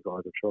 A few other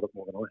guys have shot it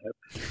more than I have.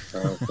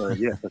 So,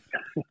 yeah,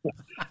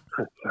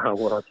 that's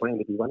what I plan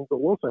to be running.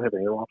 But we'll also have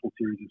an air rifle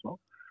series as well.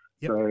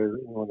 Yep. So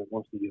anyone that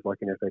wants to use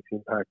like an FX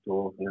Impact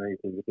or,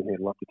 anything that can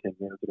handle up to 10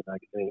 rounds in a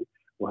magazine,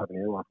 we'll have an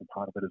air rifle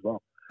part of it as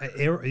well.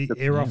 Air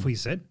rifle, you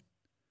said?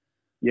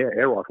 Yeah,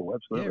 air rifle,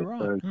 absolutely. Yeah,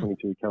 right. So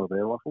 22 caliber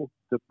air rifle.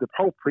 The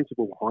whole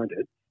principle behind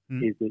it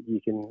is that you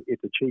can,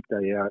 it's a cheap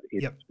day out,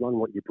 it's run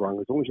what you brung.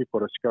 As long as you've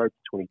got a scope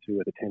 22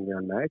 at a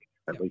 10-round mag,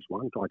 at least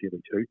one,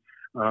 ideally 2,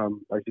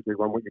 basically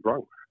run what you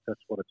brung.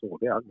 That's what it's all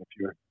about. And if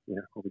you,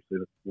 obviously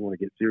you want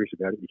to get serious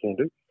about it, you can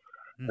do.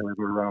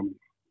 However,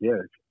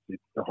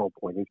 the whole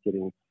point is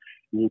getting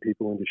new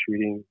people into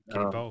shooting,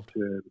 to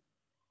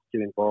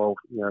get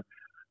involved.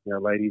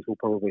 Ladies will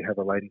probably have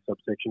a lady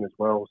subsection as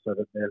well, so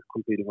that they're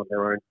competing on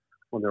their own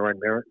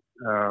merit.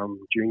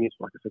 Juniors,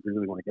 like I said, we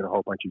really want to get a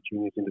whole bunch of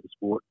juniors into the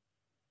sport,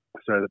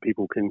 so that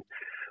people can,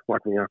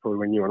 like probably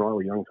when you and I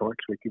were young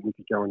tykes, we could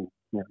go and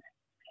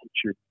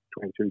shoot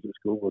 22s at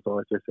school with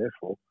ISSF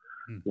or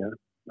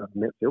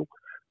Metfield.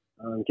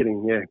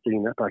 Getting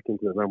that back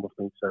into the realm of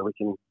things, so we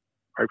can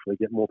hopefully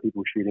get more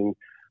people shooting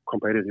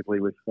competitively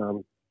with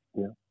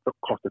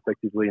cost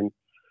effectively, and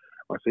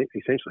I think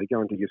essentially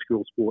go and do your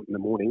school sport in the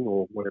morning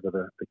or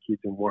whatever the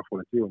kids and wife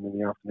want to do, and in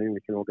the afternoon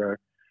we can all go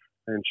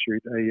and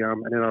shoot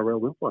an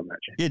NRL Wilfire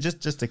match. Yeah,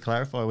 just to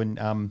clarify, when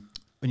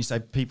you say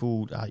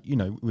people,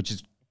 which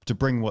is to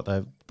bring what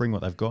they've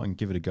got and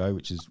give it a go,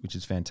 which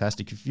is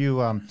fantastic. If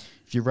you're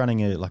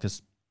running a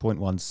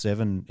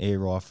 .17 air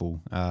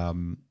rifle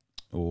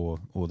or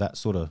that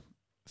sort of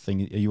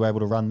thing, are you able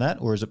to run that,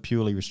 or is it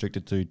purely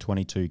restricted to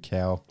 22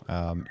 cal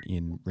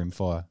in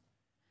rimfire?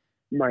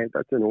 Mate,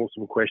 that's an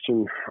awesome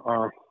question.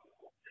 I'm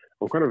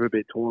kind of a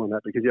bit torn on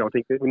that because, I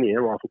think that when the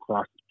air rifle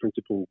class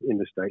principle in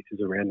the States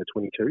is around the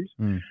 22s,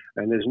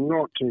 and there's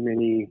not too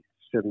many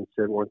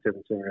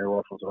 177 air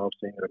rifles that I've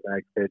seen that are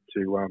mag fed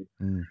to,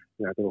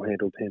 that'll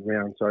handle 10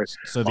 rounds.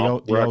 So the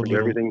old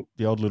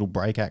little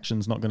break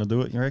action's not going to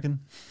do it, you reckon?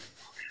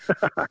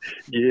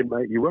 Yeah,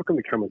 mate, you're welcome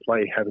to come and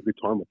play, have a good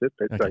time with it,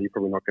 but Okay. you're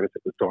probably not going to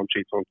set the time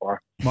sheets on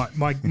fire.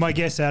 My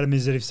guess, Adam,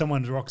 is that if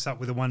someone rocks up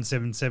with a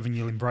 177,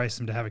 you'll embrace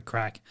them to have a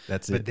crack.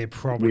 That's But it. they're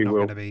probably We not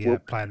will. going to be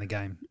playing the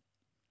game.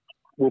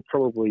 We'll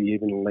probably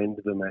even lend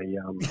them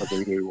a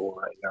voodoo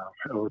or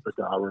a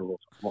badara or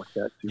something like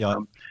that. To, Yeah,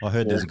 I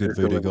heard there's a good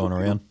voodoo going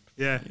around.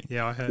 Yeah,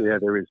 I heard. yeah,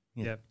 there is.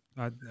 Yeah,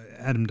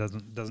 Adam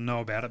doesn't know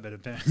about it, but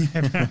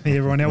apparently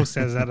everyone else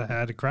has had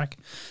a crack.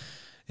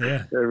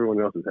 Yeah,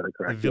 Everyone else has had a the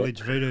crack.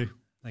 village voodoo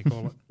they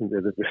call it. Yeah.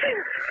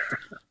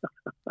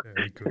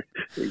 Very good.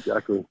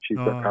 Exactly. She's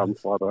Oh. got carbon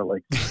fibre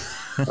legs.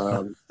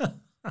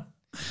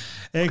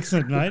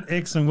 Excellent, mate.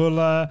 Excellent.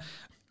 Well,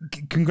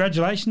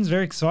 congratulations.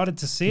 Very excited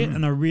to see it,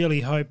 and I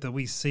really hope that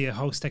we see a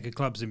whole stack of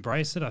clubs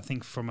embrace it. I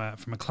think from a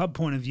club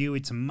point of view,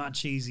 it's a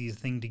much easier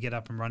thing to get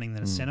up and running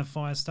than a centre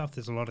fire stuff.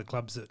 There's a lot of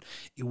clubs that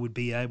it would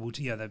be able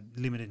to, they're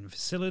limited in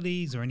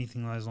facilities or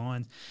anything along those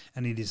lines,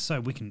 and it is so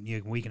we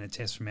can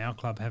attest from our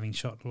club, having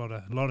shot a lot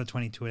of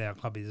 22 at our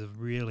club, is a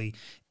really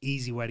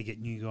easy way to get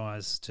new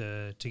guys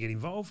to get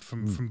involved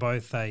from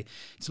both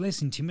it's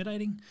less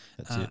intimidating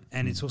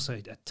and it's also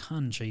a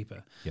ton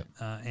cheaper. Yep.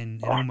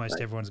 And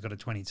almost everyone's got a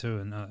 22,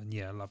 and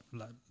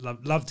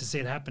love to see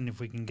it happen.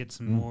 If we can get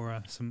some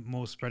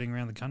more spreading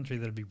around the country,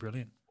 that'd be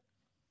brilliant.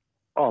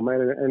 Oh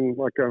man, and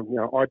like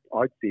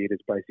I'd see it as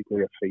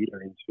basically a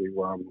feeder into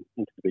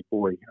the big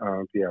boy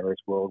VRS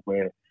world,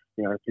 where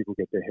people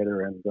get their head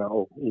around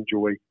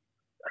enjoy.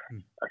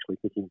 Actually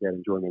thinking about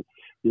enjoyment,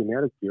 the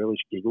amount of girlish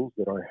giggles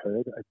that I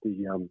heard at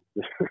the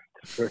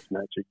first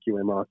match at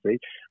QMRC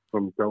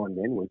from grown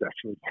men was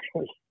actually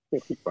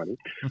really funny.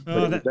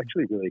 But it was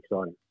actually really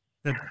exciting.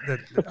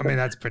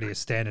 That's pretty a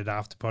standard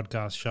after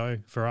podcast show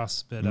for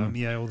us. But all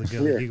the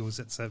girly giggles.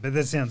 But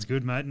that sounds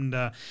good, mate. And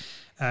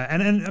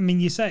I mean,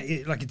 you say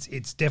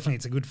it's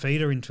definitely a good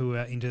feeder into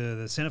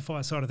the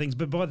centerfire side of things.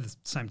 But by the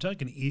same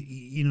token,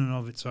 in and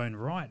of its own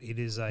right, it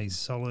is a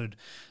solid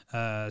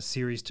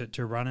series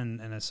to run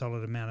and a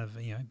solid amount of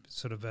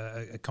sort of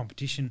a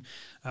competition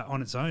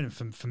on its own. And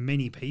for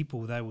many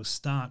people, they will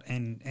start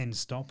and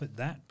stop at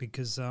that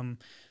because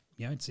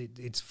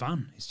it's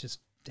fun. It's just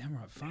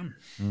downright fun.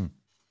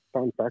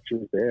 Fun factor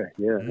is there,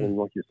 and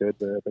like you said,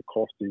 the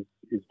cost is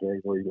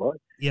very, very low.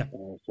 Yeah.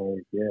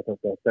 That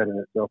in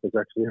itself is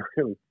actually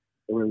a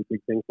really big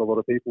thing for a lot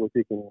of people. If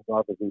you can,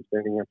 rather than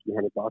spending a few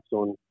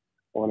 $100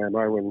 on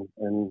ammo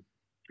and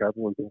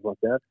travel and things like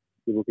that,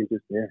 people can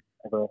just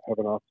have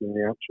an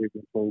afternoon out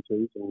shooting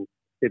 22s and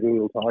hitting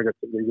little targets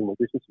at reasonable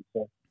distances.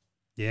 So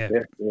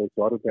we're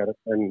excited about it,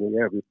 and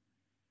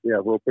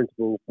well,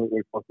 principal point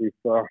we've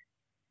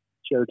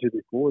shared to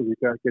before is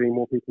about getting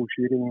more people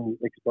shooting and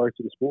exposed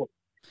to the sport.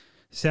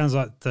 Sounds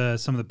like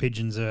some of the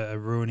pigeons are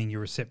ruining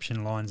your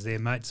reception lines there,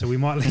 mate. So we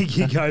might let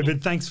you go.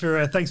 But thanks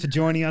for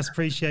joining us.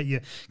 Appreciate you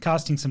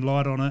casting some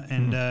light on it.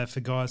 And for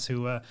guys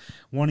who are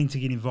wanting to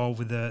get involved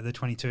with the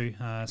 22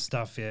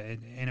 stuff,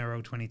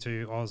 NRL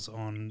 22 Oz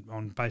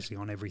on basically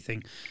on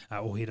everything,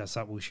 or hit us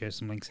up. We'll share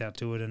some links out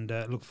to it, and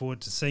look forward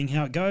to seeing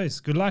how it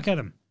goes. Good luck,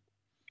 Adam.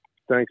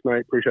 Thanks,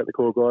 mate. Appreciate the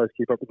call, guys.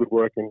 Keep up the good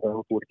work, and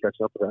look forward to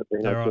catching up with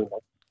that. All right.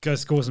 Go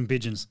score some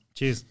pigeons.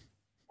 Cheers.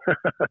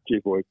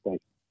 Cheers, boys.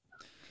 Thanks.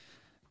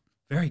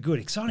 Very good,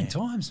 exciting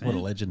times, man. What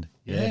a legend!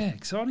 Yeah,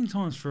 exciting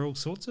times for all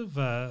sorts of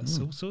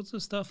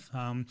stuff.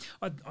 I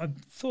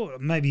thought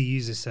maybe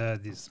use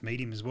this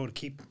medium as well to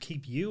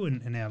keep you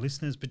and our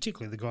listeners,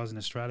 particularly the guys in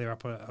Australia,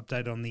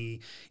 updated on the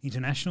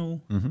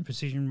International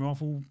Precision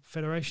Rifle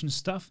Federation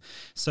stuff.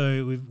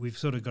 So we've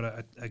sort of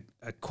got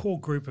a core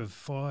group of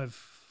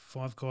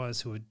five guys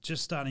who are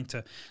just starting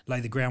to lay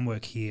the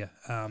groundwork here,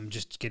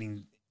 just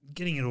getting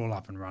it all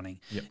up and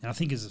running. Yep. And I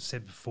think, as I've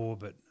said before,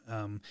 but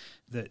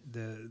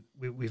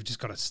we've just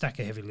got a stack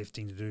of heavy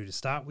lifting to do to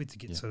start with to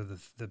get sort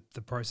of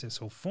the process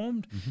all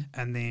formed,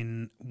 and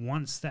then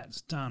once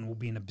that's done, we'll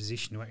be in a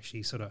position to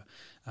actually sort of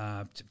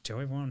to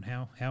tell everyone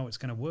how it's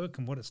going to work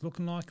and what it's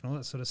looking like and all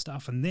that sort of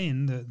stuff. And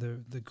then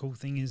the cool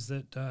thing is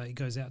that it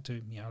goes out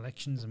to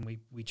elections, and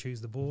we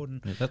choose the board.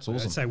 And that's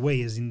awesome. I'd say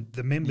we, as in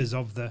the members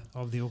of the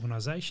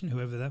organisation,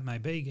 whoever that may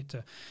be, get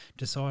to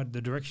decide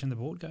the direction the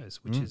board goes,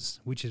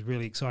 which is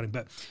really exciting.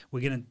 But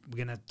we're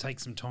gonna take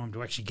some time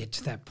to actually get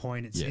to that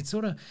point.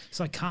 It's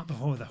like cart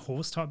before the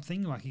horse type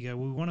thing. Like you go,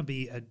 we want to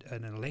be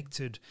an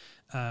elected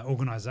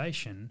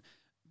organisation,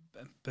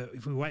 but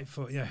if we wait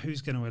for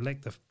who's going to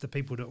elect the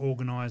people to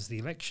organise the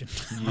election,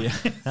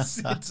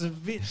 it's a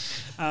bit.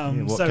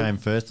 What came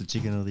first, the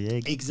chicken or the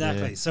egg?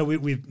 Exactly. Yeah. So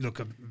we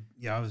look.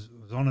 I was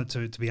honoured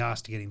to be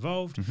asked to get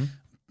involved.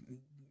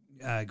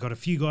 Got a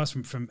few guys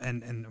from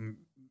and I'm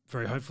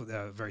very hopeful,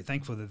 very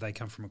thankful that they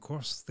come from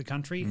across the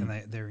country, and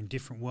they're in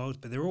different worlds,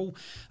 but they're all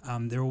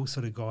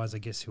sort of guys, I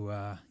guess, who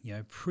are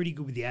pretty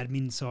good with the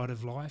admin side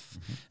of life,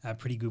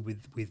 pretty good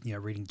with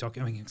reading documents.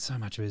 I mean, so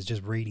much of it is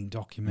just reading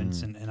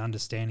documents and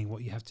understanding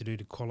what you have to do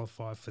to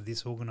qualify for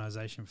this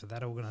organisation, for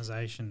that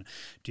organisation.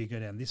 Do you go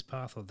down this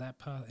path or that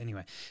path?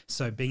 Anyway,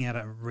 so being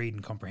able to read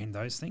and comprehend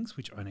those things,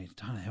 which I need a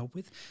ton of help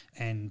with,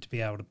 and to be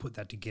able to put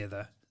that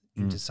together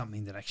into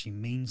something that actually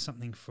means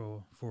something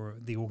for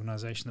the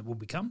organisation that will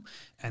become,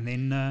 and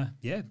then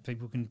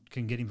people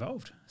can get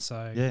involved.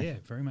 So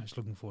very much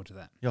looking forward to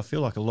that. Yeah, I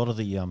feel like a lot of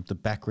the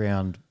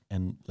background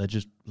and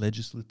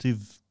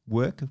legislative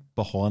work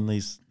behind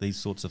these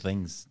sorts of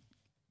things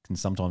can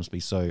sometimes be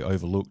so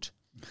overlooked.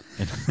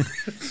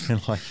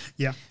 and like,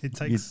 yeah, it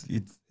takes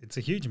it's a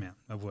huge amount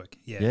of work.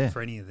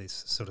 For any of this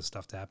sort of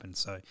stuff to happen.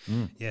 So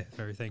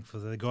very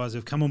thankful for the guys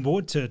who've come on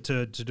board to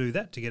do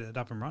that, to get it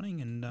up and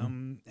running,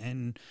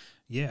 and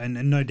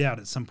no doubt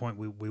at some point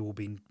we will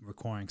be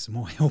requiring some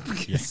more help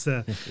because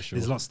for sure.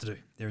 there's lots to do.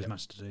 There is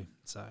much to do.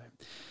 So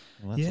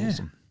that's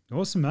awesome.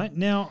 Awesome, mate.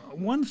 Now,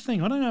 one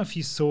thing, I don't know if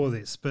you saw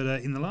this,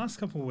 but in the last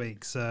couple of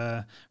weeks,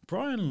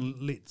 Brian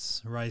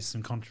Litz raised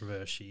some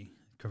controversy.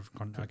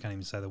 I can't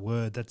even say the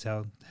word. That's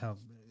how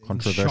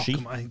controversy.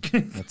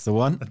 That's the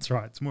one. That's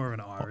right. It's more of an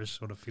Irish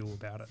sort of feel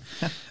about it.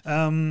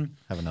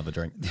 Have another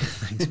drink.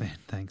 Thanks, man.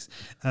 Thanks.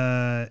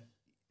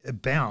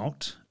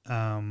 About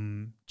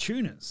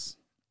tuners.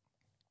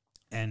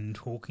 And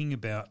talking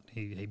about,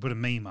 he put a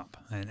meme up,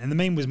 and the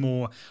meme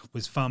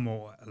was far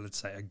more, let's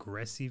say,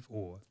 aggressive,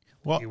 or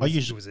it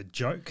was a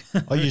joke.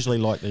 I usually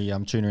like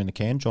the tuner in the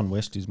can. John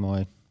West is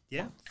my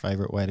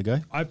favourite way to go.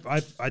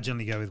 I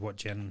generally go with what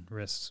Jan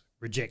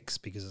rejects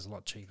because it's a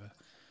lot cheaper.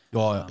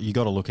 Oh, you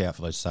got to look out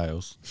for those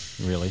sales,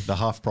 really. The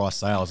half price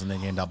sales, and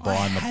then you end up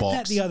buying the box. I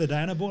had that the other day,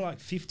 and I bought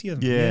like 50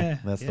 of them. Yeah,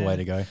 that's the way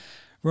to go.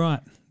 Right.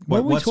 What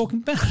are we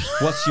talking about?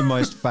 What's your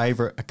most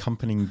favourite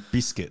accompanying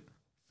biscuit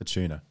for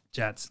tuna?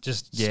 Jats,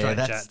 just straight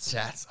Jats.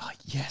 Jats. Oh,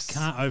 yes.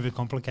 Can't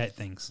overcomplicate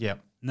things. Yep.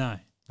 No,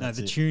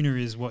 the tuna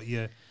is what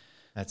you.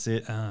 That's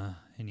it.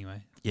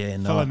 Anyway. Yeah,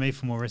 no. Follow me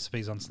for more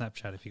recipes on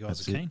Snapchat if you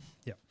guys are keen.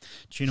 Yeah.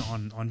 Tuna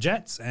on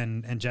Jats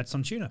and Jats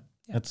on tuna.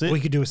 Yeah. That's it. Or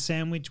you could do a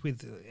sandwich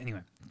with,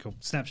 anyway, cool.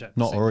 Snapchat.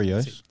 Not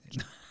Oreos.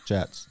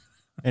 Jats.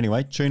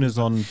 Anyway, tunas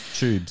on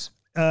tubes.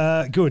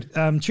 Good.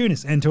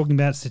 Tunas, and talking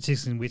about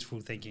statistics and wishful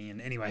thinking.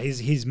 And anyway,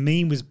 his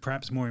meme was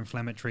perhaps more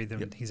inflammatory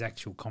than his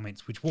actual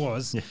comments, which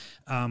was,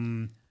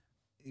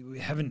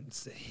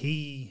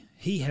 he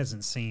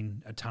hasn't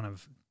seen a ton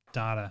of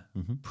data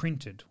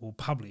printed or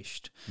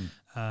published,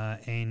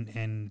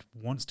 and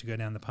wants to go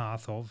down the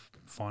path of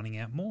finding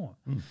out more,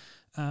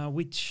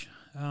 which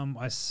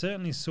I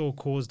certainly saw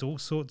caused all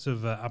sorts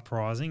of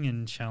uprising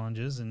and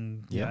challenges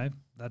and you know,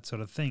 that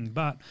sort of thing.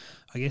 But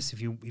I guess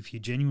if you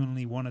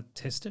genuinely want to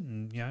test it,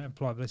 and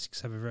Applied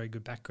Ballistics have a very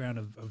good background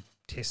of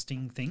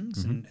testing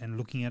things and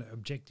looking at it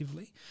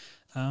objectively,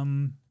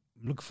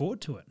 look forward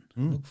to it.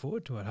 Look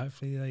forward to it.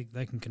 Hopefully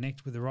they can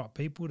connect with the right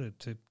people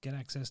to get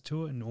access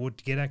to it, or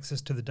to get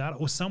access to the data,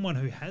 or someone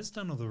who has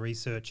done all the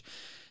research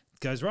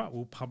goes, right,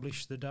 we'll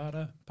publish the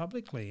data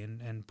publicly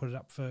and put it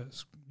up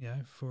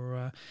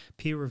for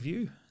peer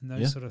review and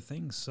those sort of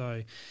things.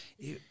 So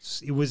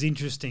it was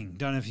interesting.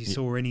 Don't know if you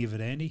saw any of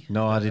it, Andy.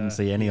 No, I didn't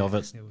see any of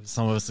it.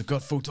 Some of us have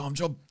got full-time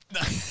job.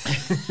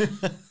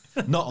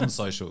 Not on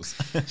socials.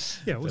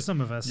 Some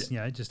of us,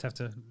 just have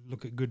to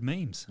look at good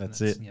memes.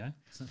 That's it.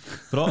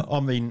 But I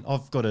mean,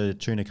 I've got a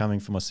tuna coming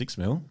for my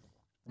 6mm,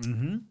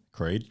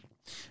 Creed,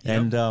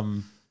 and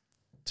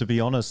to be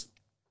honest,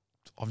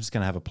 I'm just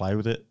going to have a play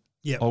with it.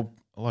 Yeah,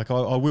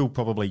 I will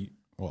probably,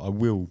 I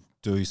will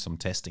do some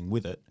testing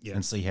with it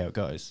and see how it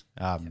goes.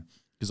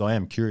 Because I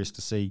am curious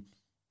to see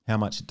how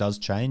much it does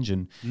change,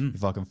 and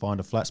if I can find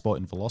a flat spot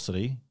in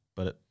velocity,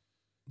 but it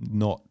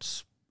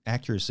not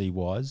accuracy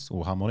wise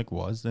or harmonic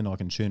wise, then I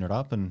can tune it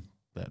up, and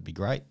that'd be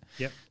great.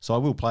 Yep. So I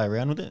will play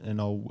around with it, and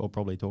I'll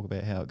probably talk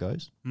about how it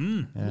goes.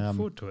 Look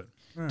forward to it.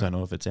 Don't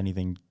know if it's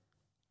anything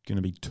going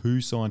to be too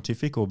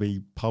scientific or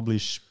be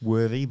publish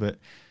worthy, but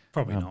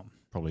probably not.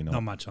 Probably not.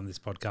 Not much on this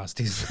podcast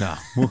is. No.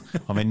 Well,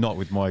 I mean, not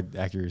with my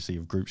accuracy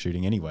of group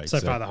shooting anyway. So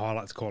far, the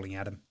highlight's calling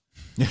Adam.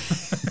 And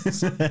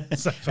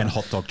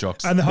hot dog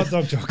jocks. And the hot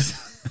dog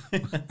jocks.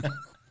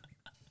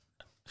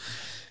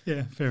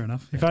 Yeah, fair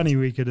enough. If only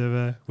we could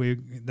have,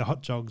 the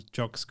hot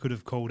jocks could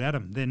have called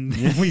Adam, then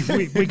we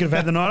could have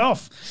had the night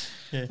off.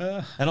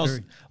 Yeah. And I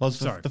was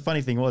sorry. The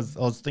funny thing was,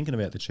 I was thinking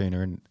about the tuna,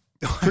 and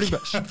pretty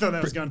much. I thought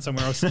that was going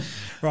somewhere else.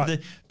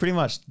 Right. Pretty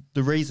much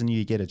the reason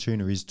you get a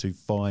tuna is to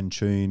fine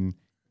tune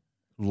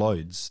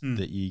loads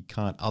that you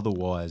can't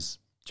otherwise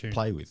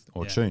play with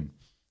or tune.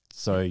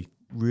 So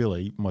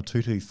really, my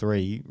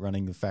 223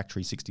 running the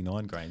factory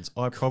 69 grains,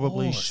 I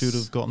probably should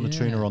have gotten the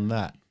tuner on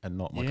that and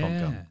not my comp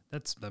gun.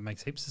 That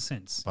makes heaps of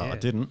sense. But I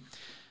didn't.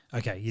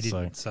 Okay, you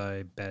didn't.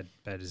 So bad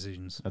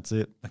decisions. That's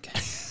it. Okay,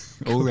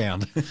 all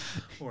round.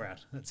 All round.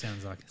 That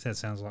sounds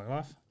like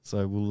life.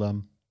 So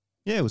we'll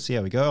see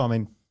how we go. I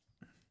mean,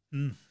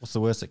 what's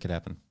the worst that could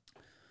happen?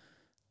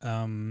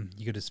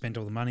 You could have spent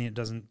all the money. It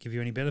doesn't give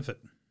you any benefit.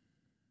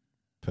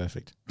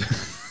 Perfect.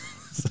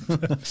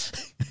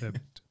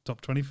 Top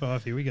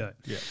 25. Here we go.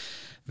 Yeah.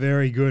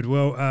 Very good.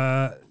 Well,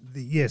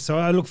 so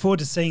I look forward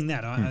to seeing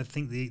that. I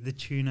think the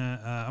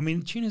tuna.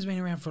 Tuna's been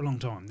around for a long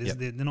time.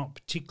 They're not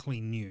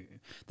particularly new.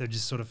 They've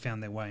just sort of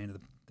found their way into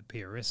the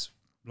PRS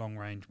long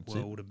range That's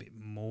world a bit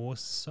more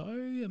so.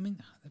 I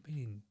mean,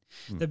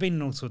 they've been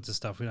in all sorts of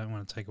stuff. We don't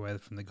want to take away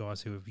from the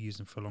guys who have used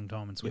them for a long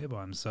time and swear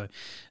by them. So,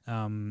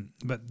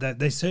 but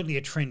they certainly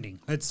are trending.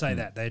 Let's say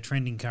that they're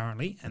trending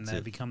currently, and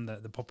they've become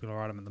the popular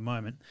item at the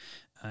moment.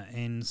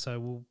 And so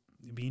we'll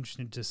be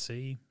interested to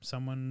see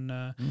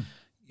someone.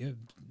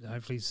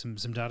 Hopefully some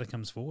data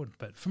comes forward.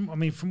 But from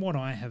what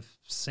I have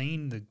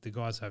seen, the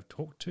guys I've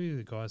talked to,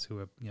 the guys who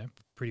are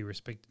pretty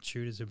respected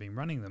shooters who've been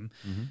running them,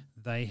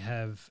 they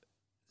have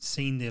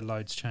seen their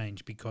loads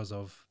change because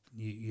of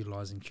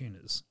utilising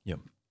tuners. Yep.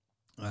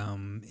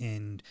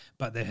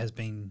 But there has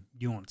been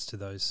nuance to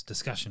those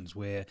discussions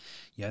where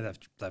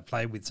they've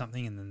played with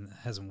something and then it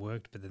hasn't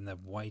worked, but then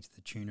they've weighted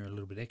the tuner a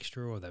little bit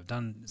extra, or they've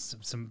done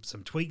some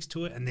tweaks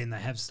to it, and then they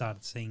have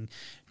started seeing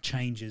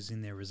changes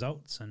in their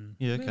results. And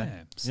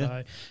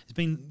so it's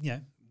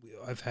been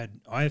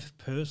I've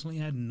personally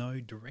had no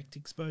direct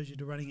exposure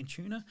to running a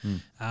tuner.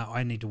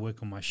 I need to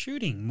work on my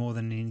shooting more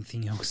than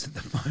anything else at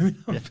the moment.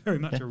 I'm very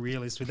much a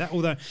realist with that.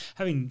 Although,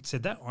 having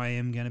said that, I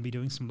am going to be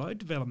doing some load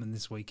development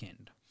this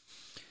weekend.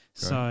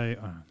 Great. So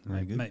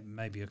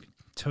maybe I could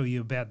tell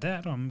you about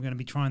that. I'm going to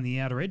be trying the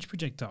outer edge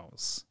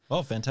projectiles.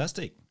 Oh,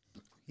 fantastic!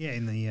 Yeah,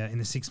 in the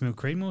 6mm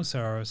Creedmoor.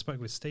 So I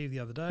spoke with Steve the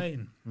other day,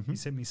 and he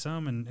sent me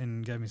some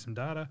and gave me some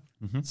data.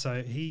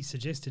 So he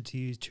suggested to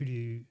use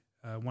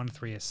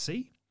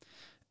 2213SC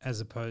as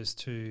opposed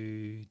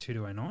to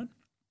 2209.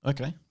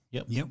 Okay.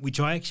 Yep. Which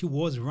I actually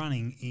was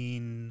running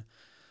in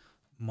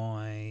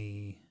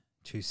my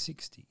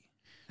 260.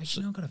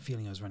 Actually, I've got a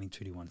feeling I was running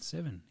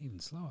 2217, even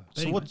slower. But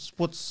so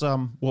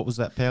anyway, what was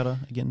that powder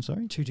again?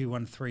 Sorry,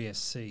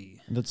 2213SC.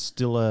 That's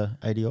still a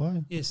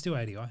ADI. Yeah, still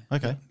ADI.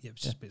 Okay. Yep,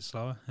 it's just a bit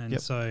slower,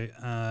 and so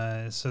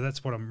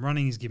that's what I'm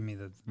running. Is giving me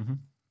the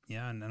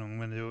and I'm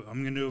going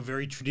to do a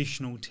very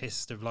traditional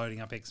test of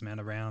loading up X amount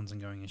of rounds and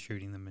going and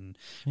shooting them and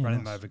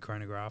running them over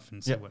chronograph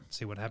and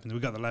see what happens.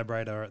 We've got the lab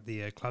radar at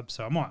the club,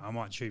 so I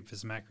might shoot for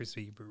some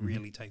accuracy, but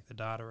really take the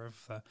data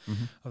of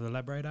the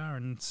lab radar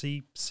and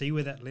see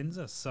where that lends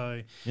us.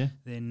 So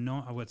they're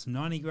not. I've got some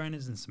 90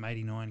 grainers and some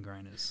 89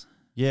 grainers.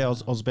 Yeah, I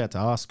was about to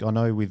ask. I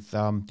know with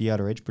the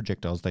outer edge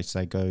projectiles, they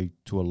say go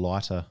to a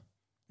lighter.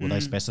 Well, they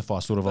specify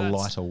sort of a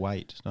lighter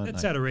weight, don't they?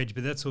 That's outer edge,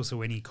 but that's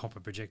also any copper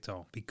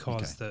projectile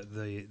because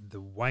the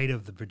weight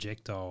of the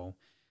projectile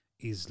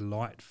is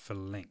light for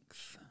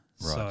length.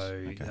 Right.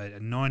 So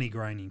a 90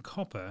 grain in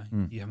copper,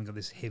 you haven't got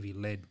this heavy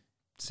lead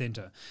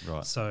center.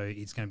 Right. So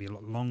it's going to be a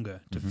lot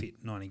longer to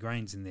fit 90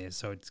 grains in there.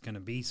 So it's going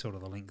to be sort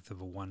of the length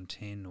of a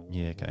 110 or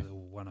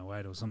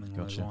 108 or something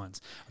along those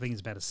lines. I think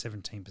it's about a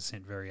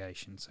 17%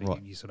 variation. So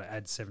you sort of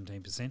add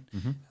 17%,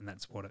 and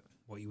that's what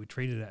you would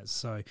treat it as.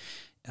 So,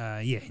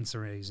 hence the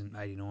reason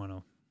 89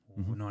 or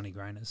 90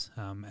 grainers.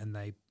 And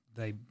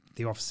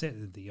the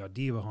offset, the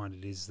idea behind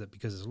it is that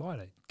because it's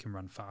lighter, it can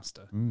run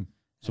faster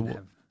so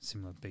have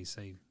similar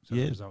BC sort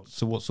of results.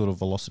 So what sort of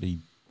velocity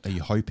are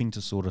you hoping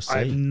to sort of see?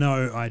 I have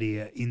no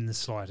idea in the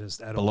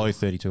slightest at all. Below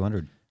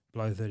 3,200?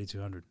 Below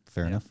 3,200.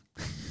 Fair enough.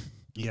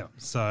 Yeah,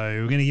 so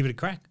we're going to give it a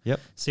crack.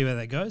 Yep. See where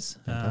that goes,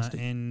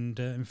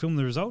 and film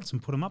the results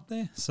and put them up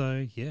there.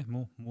 So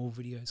more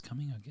videos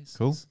coming, I guess.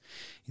 Cool.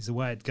 Is the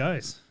way it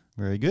goes.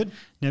 Very good.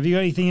 Now, have you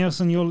got anything else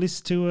on your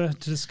list to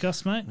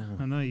discuss, mate?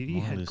 I know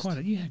you had list. quite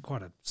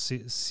a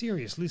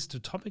serious list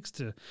of topics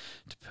to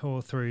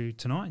pour through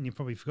tonight, and you've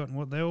probably forgotten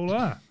what they all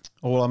are.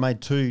 Oh, well, I made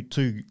two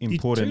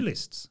important two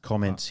lists.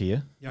 comments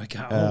here.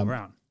 Okay, all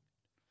around.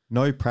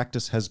 No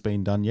practice has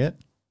been done yet,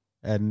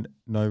 and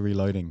no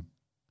reloading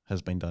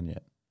has been done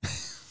yet.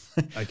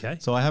 Okay.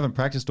 So I haven't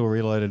practiced or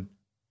reloaded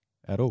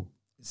at all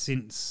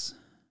since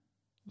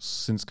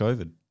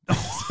COVID.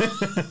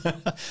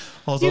 I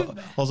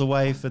was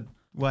away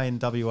in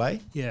WA.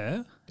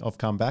 Yeah. I've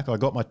come back. I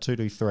got my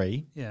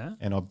 223. Yeah.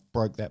 And I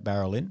broke that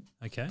barrel in.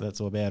 Okay.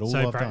 That's about all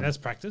I've done. That's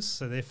practice.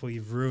 So therefore,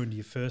 you've ruined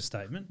your first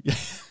statement.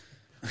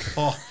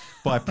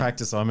 By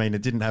practice, I mean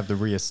it didn't have the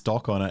rear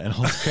stock on it, and I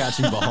was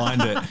crouching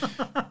behind it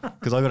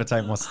because I got to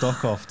take my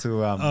stock off to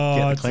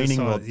get the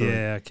cleaning rod through.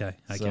 Yeah. Okay.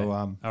 So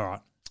all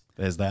right.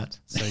 There's that.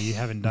 So you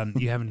haven't done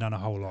a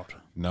whole lot.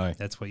 No.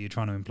 That's what you're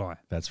trying to imply.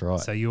 That's right.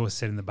 So you're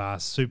setting the bar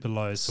super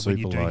low. So when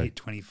you do hit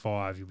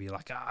 25, you'll be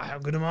like, how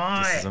good am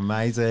I? This is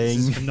amazing. This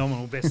is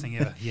phenomenal. Best thing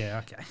ever.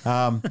 Yeah, okay.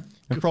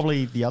 And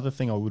probably the other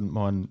thing I wouldn't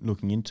mind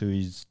looking into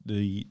is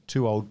the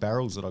two old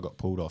barrels that I got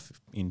pulled off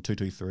in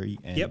 223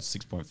 and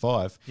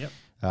 6.5. Yep.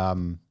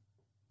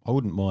 I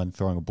wouldn't mind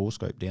throwing a bore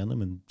scope down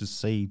them and just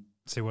see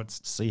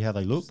how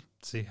they look.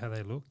 See how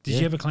they look. Did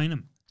you ever clean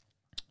them?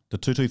 The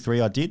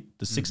 223 I did.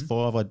 The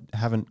 6.5 I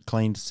haven't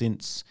cleaned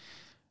since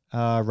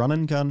Run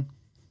and Gun.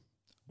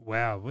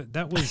 Wow,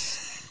 that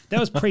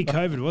was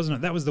pre-COVID, wasn't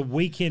it? That was the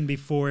weekend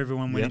before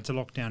everyone went into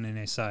lockdown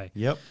in SA.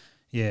 Yep.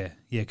 Yeah,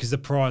 because the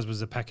prize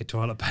was a pack of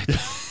toilet paper.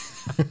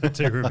 I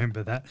do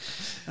remember that.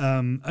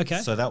 Okay.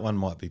 So that one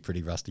might be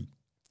pretty rusty.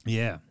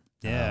 Yeah.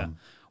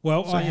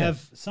 Well, So, I yeah.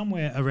 have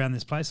somewhere around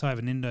this place, I have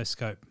an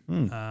endoscope.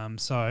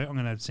 So I'm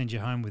going to send you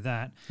home with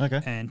that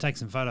Okay. and take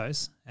some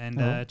photos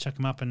and Alright. chuck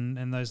them up,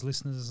 and those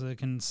listeners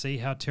can see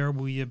how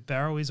terrible your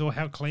barrel is or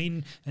how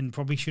clean, and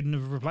probably shouldn't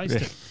have replaced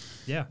it.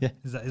 Yeah. Yeah.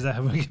 Is that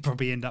how we could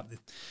probably ends up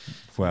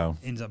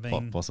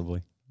being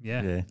Possibly.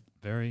 Yeah. Yeah.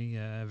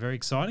 Very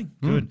exciting.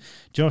 Good.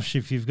 Josh,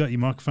 if you've got your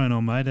microphone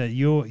on, mate,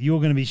 you're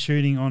going to be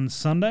shooting on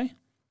Sunday.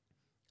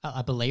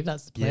 I believe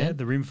that's the Yeah, plan.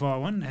 the Rimfire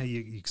one. Are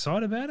you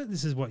excited about it?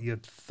 This is what, your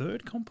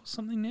third comp or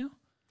something now?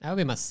 That'll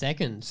be my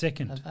second.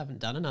 Second. I haven't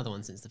done another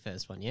one since the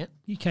first one yet.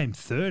 You came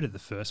third at the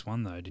first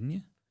one though, didn't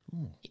you?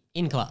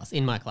 In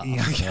my class.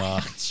 Yeah.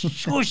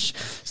 Shush!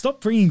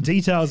 Stop bringing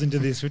details into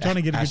this. We're trying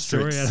to get a good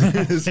story out of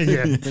it.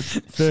 Yeah.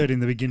 Third in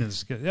the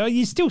beginners. Oh,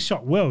 you still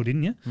shot well,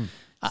 didn't you?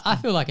 I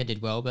feel like I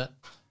did well, but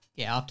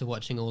yeah, after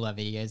watching all our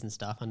videos and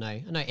stuff, I know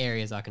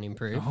areas I can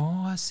improve.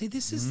 Oh, I see.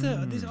 This is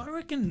I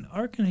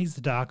reckon he's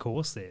the dark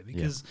horse there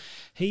because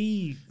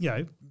he,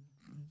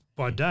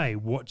 by day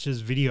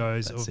watches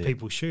videos That's of it.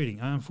 people shooting.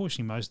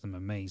 Unfortunately, most of them are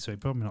me, so he's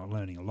probably not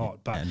learning a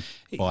lot. But And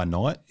he, by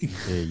night, he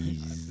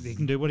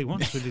can do what he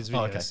wants with his Oh,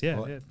 videos. okay. Yeah,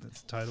 Right. yeah,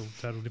 that's a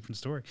total different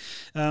story.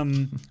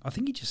 I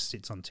think he just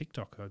sits on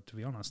TikTok, to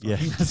be honest. Yeah. I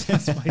think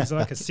that's why he's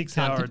like a 6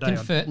 hour a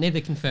day.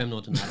 Neither confirm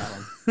nor deny that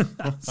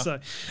one. So,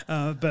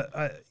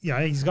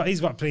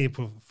 he's got plenty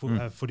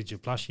of footage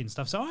of Plushie and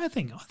stuff. So I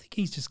think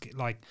he's just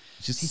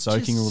Just he's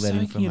soaking all that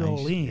soaking it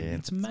all in. information. Yeah,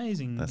 It's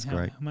amazing that's how,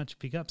 great. how much you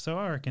pick up. So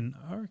I reckon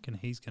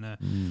he's gonna.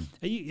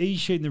 Are you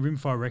shooting the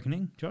Rimfire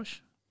Reckoning,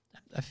 Josh?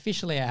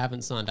 Officially, I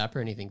haven't signed up or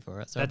anything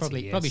for it, so That's I a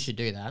yes. probably should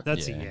do that.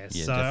 That's Yeah, a yes.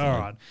 yeah, So definitely. all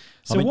right.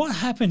 So mean- what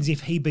happens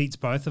if he beats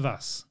both of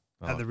us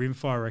at Oh. the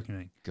Rimfire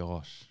Reckoning?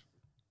 Gosh,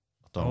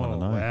 I don't want to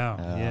know. Wow.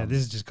 Yeah, this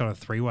is just kind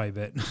of a 3-way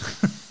bet.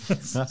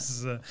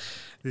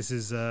 This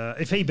is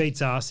if he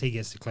beats us, he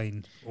gets to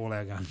clean all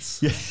our guns.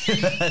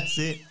 That's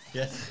it.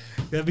 Yeah.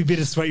 That'd be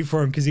bittersweet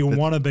for him because he'll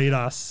want to beat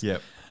us.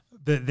 Yep.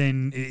 But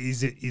then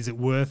is it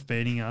worth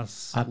beating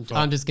us?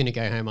 I'm just going to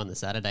go home on the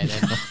Saturday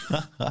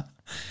then.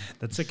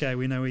 That's okay.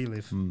 We know where you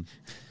live.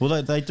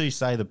 Well, they do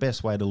say the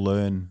best way to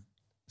learn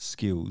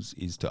skills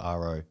is to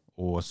RO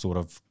or sort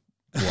of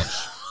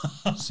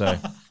watch. So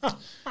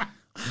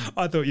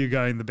I thought you were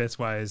going the best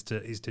way is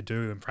to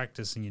do and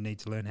practice, and you need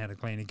to learn how to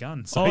clean a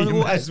gun. So Oh, you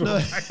well, may as well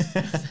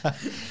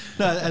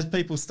no, as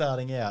people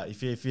starting out,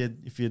 if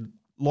you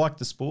like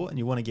the sport and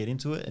you want to get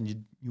into it and you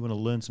want to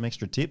learn some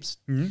extra tips,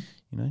 get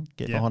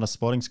Yeah. behind a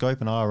spotting scope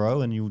and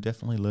RO, and you'll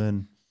definitely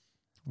learn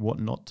what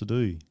not to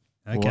do,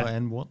 Okay.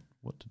 and what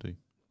to do.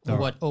 or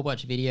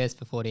watch videos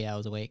for 40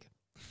 hours a week.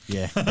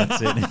 Yeah,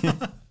 that's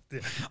it.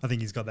 I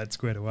think he's got that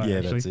squared away. Yeah,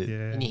 actually. that's it. Yeah,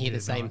 And you hear yeah,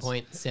 the same nice.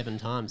 point 7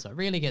 times, so it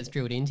really gets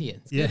drilled into you.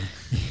 It's Yeah,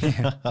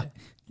 good.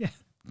 yeah.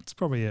 It's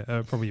probably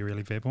a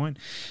really fair point.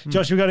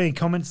 Josh, we got any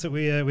comments that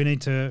we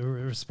need to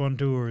respond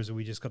to, or is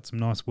we just got some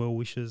nice well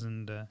wishes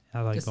and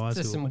how they Just, guys?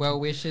 just who are some watching? well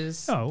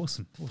wishes. Oh,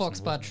 awesome.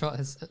 Foxbar Trot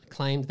has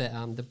claimed that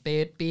the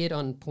beard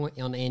on point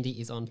on Andy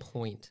is on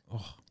point.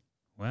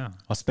 Wow.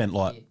 I spent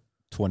like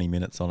 20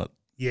 minutes on it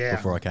Yeah.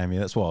 before I came here.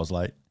 That's why I was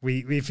late.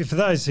 We for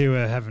those who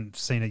haven't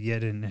seen it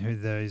yet, and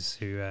those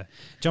who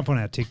jump on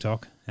our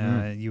TikTok,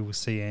 you will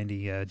see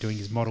Andy doing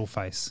his model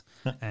face,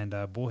 and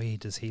boy,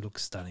 does he look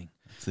stunning.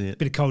 That's it.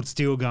 Bit of cold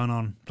steel going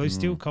on. Blue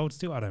steel, cold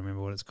steel. I don't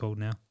remember what it's called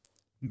now.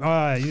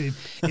 Oh,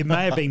 it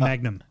may have been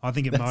Magnum. I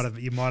think you might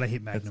have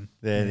hit Magnum.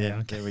 There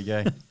okay. we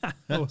go.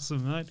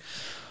 Awesome, mate.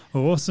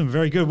 Awesome,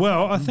 very good.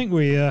 Well, I think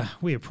we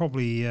have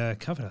probably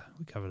covered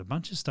a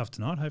bunch of stuff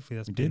tonight. Hopefully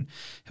that's been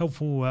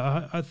helpful.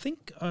 I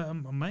think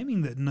I'm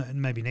aiming that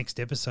maybe next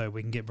episode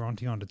we can get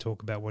Bronte on to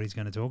talk about what he's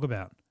going to talk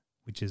about,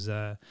 which is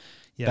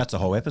That's a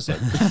whole episode.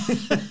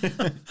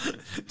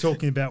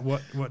 talking about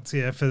what's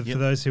for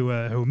those who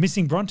are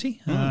missing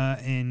Bronte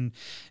and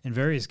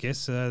various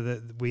guests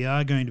that we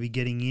are going to be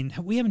getting in.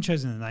 We haven't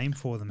chosen a name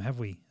for them, have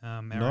we?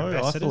 Our No, I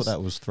ambassadors? thought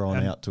that was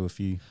thrown out to a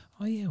few.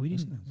 Oh yeah, we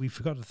didn't. We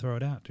forgot to throw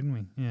it out, didn't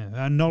we? Yeah,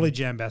 our knowledge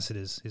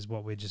ambassadors is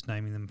what we're just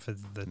naming them for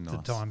the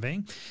time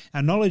being.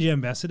 Our knowledge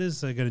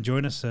ambassadors are going to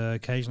join us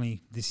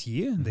occasionally this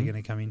year. They're going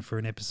to come in for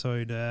an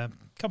episode a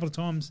couple of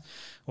times,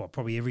 or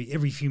probably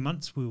every few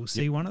months. We will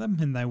see one of them,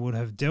 and they would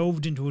have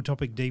delved into a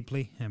topic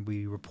deeply and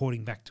be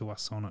reporting back to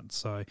us on it.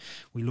 So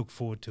we look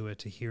forward to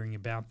hearing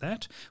about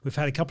that. We've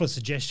had a couple of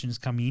suggestions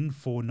come in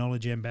for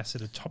knowledge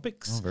ambassador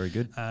topics. Oh, very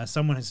good.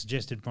 Someone has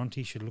suggested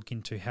Bronte should look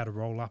into how to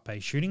roll up a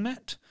shooting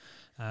mat.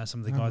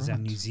 Some of the guys out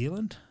in New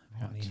Zealand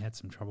apparently had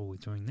some trouble with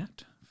doing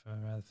that.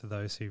 For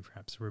those who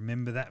perhaps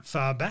remember that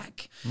far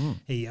back,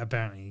 he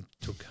apparently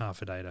took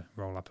half a day to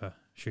roll up a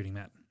shooting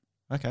mat.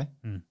 Okay.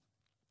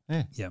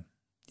 Yeah.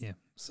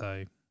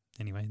 So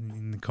anyway,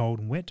 in the cold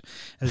and wet,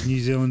 as New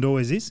Zealand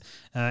always is,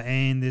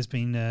 and there's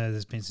been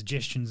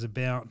suggestions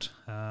about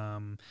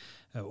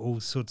all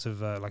sorts of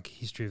like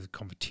history of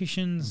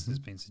competitions. There's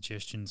been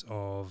suggestions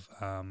of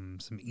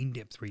some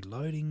in-depth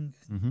reloading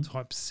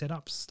type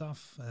setup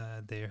stuff.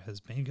 There has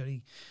been. Got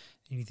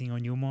anything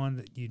on your mind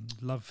that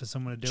you'd love for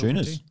someone to delve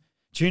Tuners. into?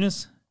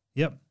 Tuners.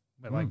 Yep.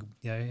 But like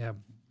how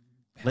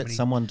Let many-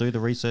 someone do the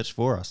research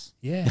for us.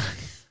 Yeah.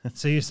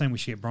 So you're saying we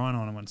should get Brian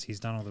on once he's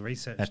done all the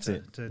research. That's to,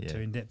 it, To, yeah. to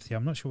in depth. Yeah,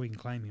 I'm not sure we can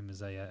claim him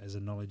as a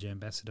knowledge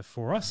ambassador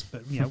for us,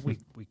 but we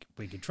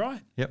could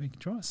try. Yep. We can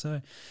try.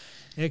 So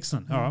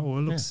excellent. All right. Well,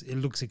 it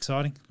looks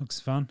exciting. Looks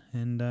fun.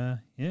 And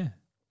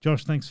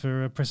Josh, thanks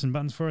for pressing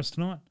buttons for us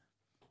tonight.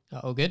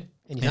 All good.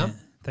 Anytime. Yeah.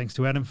 Thanks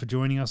to Adam for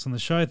joining us on the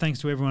show. Thanks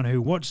to everyone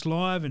who watched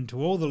live and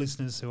to all the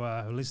listeners who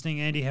are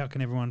listening. Andy, how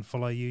can everyone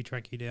follow you,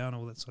 track you down,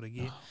 all that sort of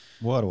gear?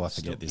 Why do I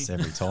forget this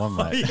every time,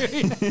 mate?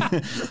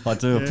 I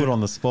do. I put on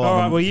the spot. All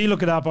right, well, you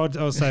look it up.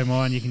 I'll say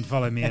mine. You can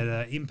follow me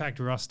at Impact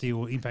Rusty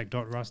or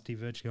impact.rusty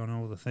virtually on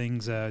all the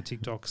things.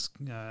 TikToks,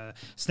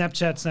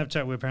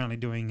 Snapchat. We're apparently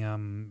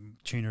doing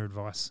tuner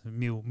advice,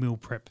 meal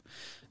prep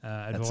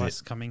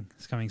advice coming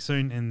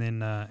soon, and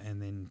then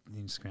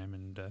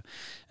Instagram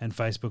and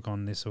Facebook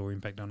on this or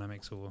Impact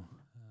Dynamics or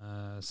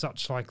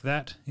such like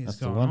that is That's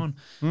going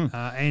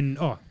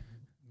on.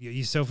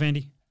 Yourself,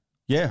 Andy?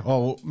 Yeah,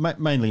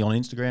 mainly on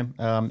Instagram,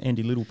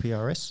 Andy Little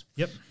PRS.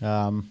 Yep.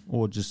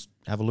 Or just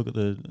have a look at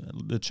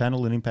the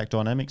channel and Impact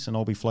Dynamics, and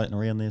I'll be floating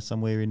around there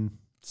somewhere in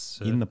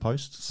the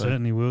post. So.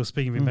 Certainly will.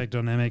 Speaking of Impact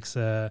Dynamics,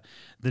 the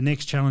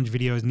next challenge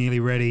video is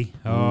nearly ready.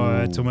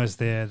 It's almost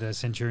there. The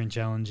Centurion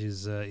Challenge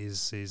is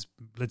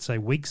let's say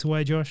weeks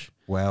away, Josh.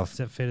 Wow. Is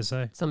that fair to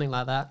say? Something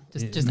like that.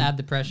 Just add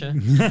the pressure.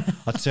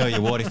 I tell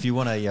you what, if you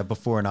want a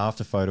before and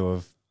after photo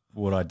of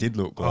what I did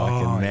look like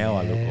and now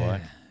I look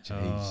like,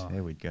 jeez,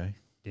 there we go.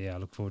 Yeah, I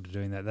look forward to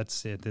doing that.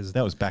 That's it.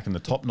 That was back in the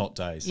Top Knot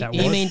days. You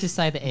mean to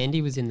say that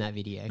Andy was in that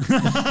video?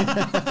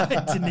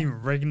 I didn't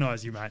even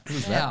recognise you, mate.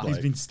 that He's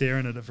been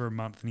staring at it for a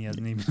month and he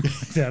hasn't even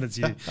worked out it's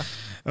you.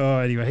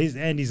 Anyway,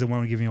 Andy's the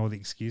one giving all the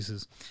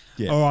excuses.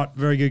 Yeah. All right,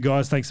 very good,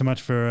 guys. Thanks so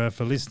much for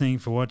listening,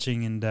 for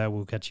watching, and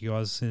we'll catch you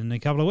guys in a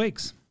couple of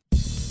weeks.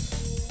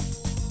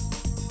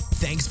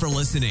 Thanks for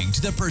listening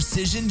to the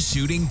Precision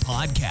Shooting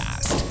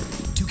Podcast.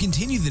 To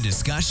continue the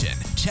discussion,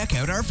 check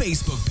out our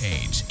Facebook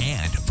page.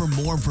 And for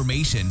more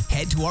information,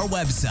 head to our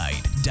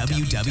website,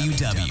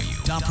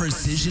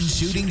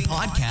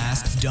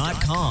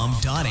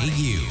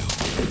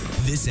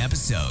 www.precisionshootingpodcast.com.au. This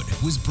episode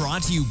was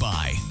brought to you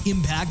by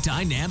Impact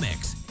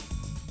Dynamics.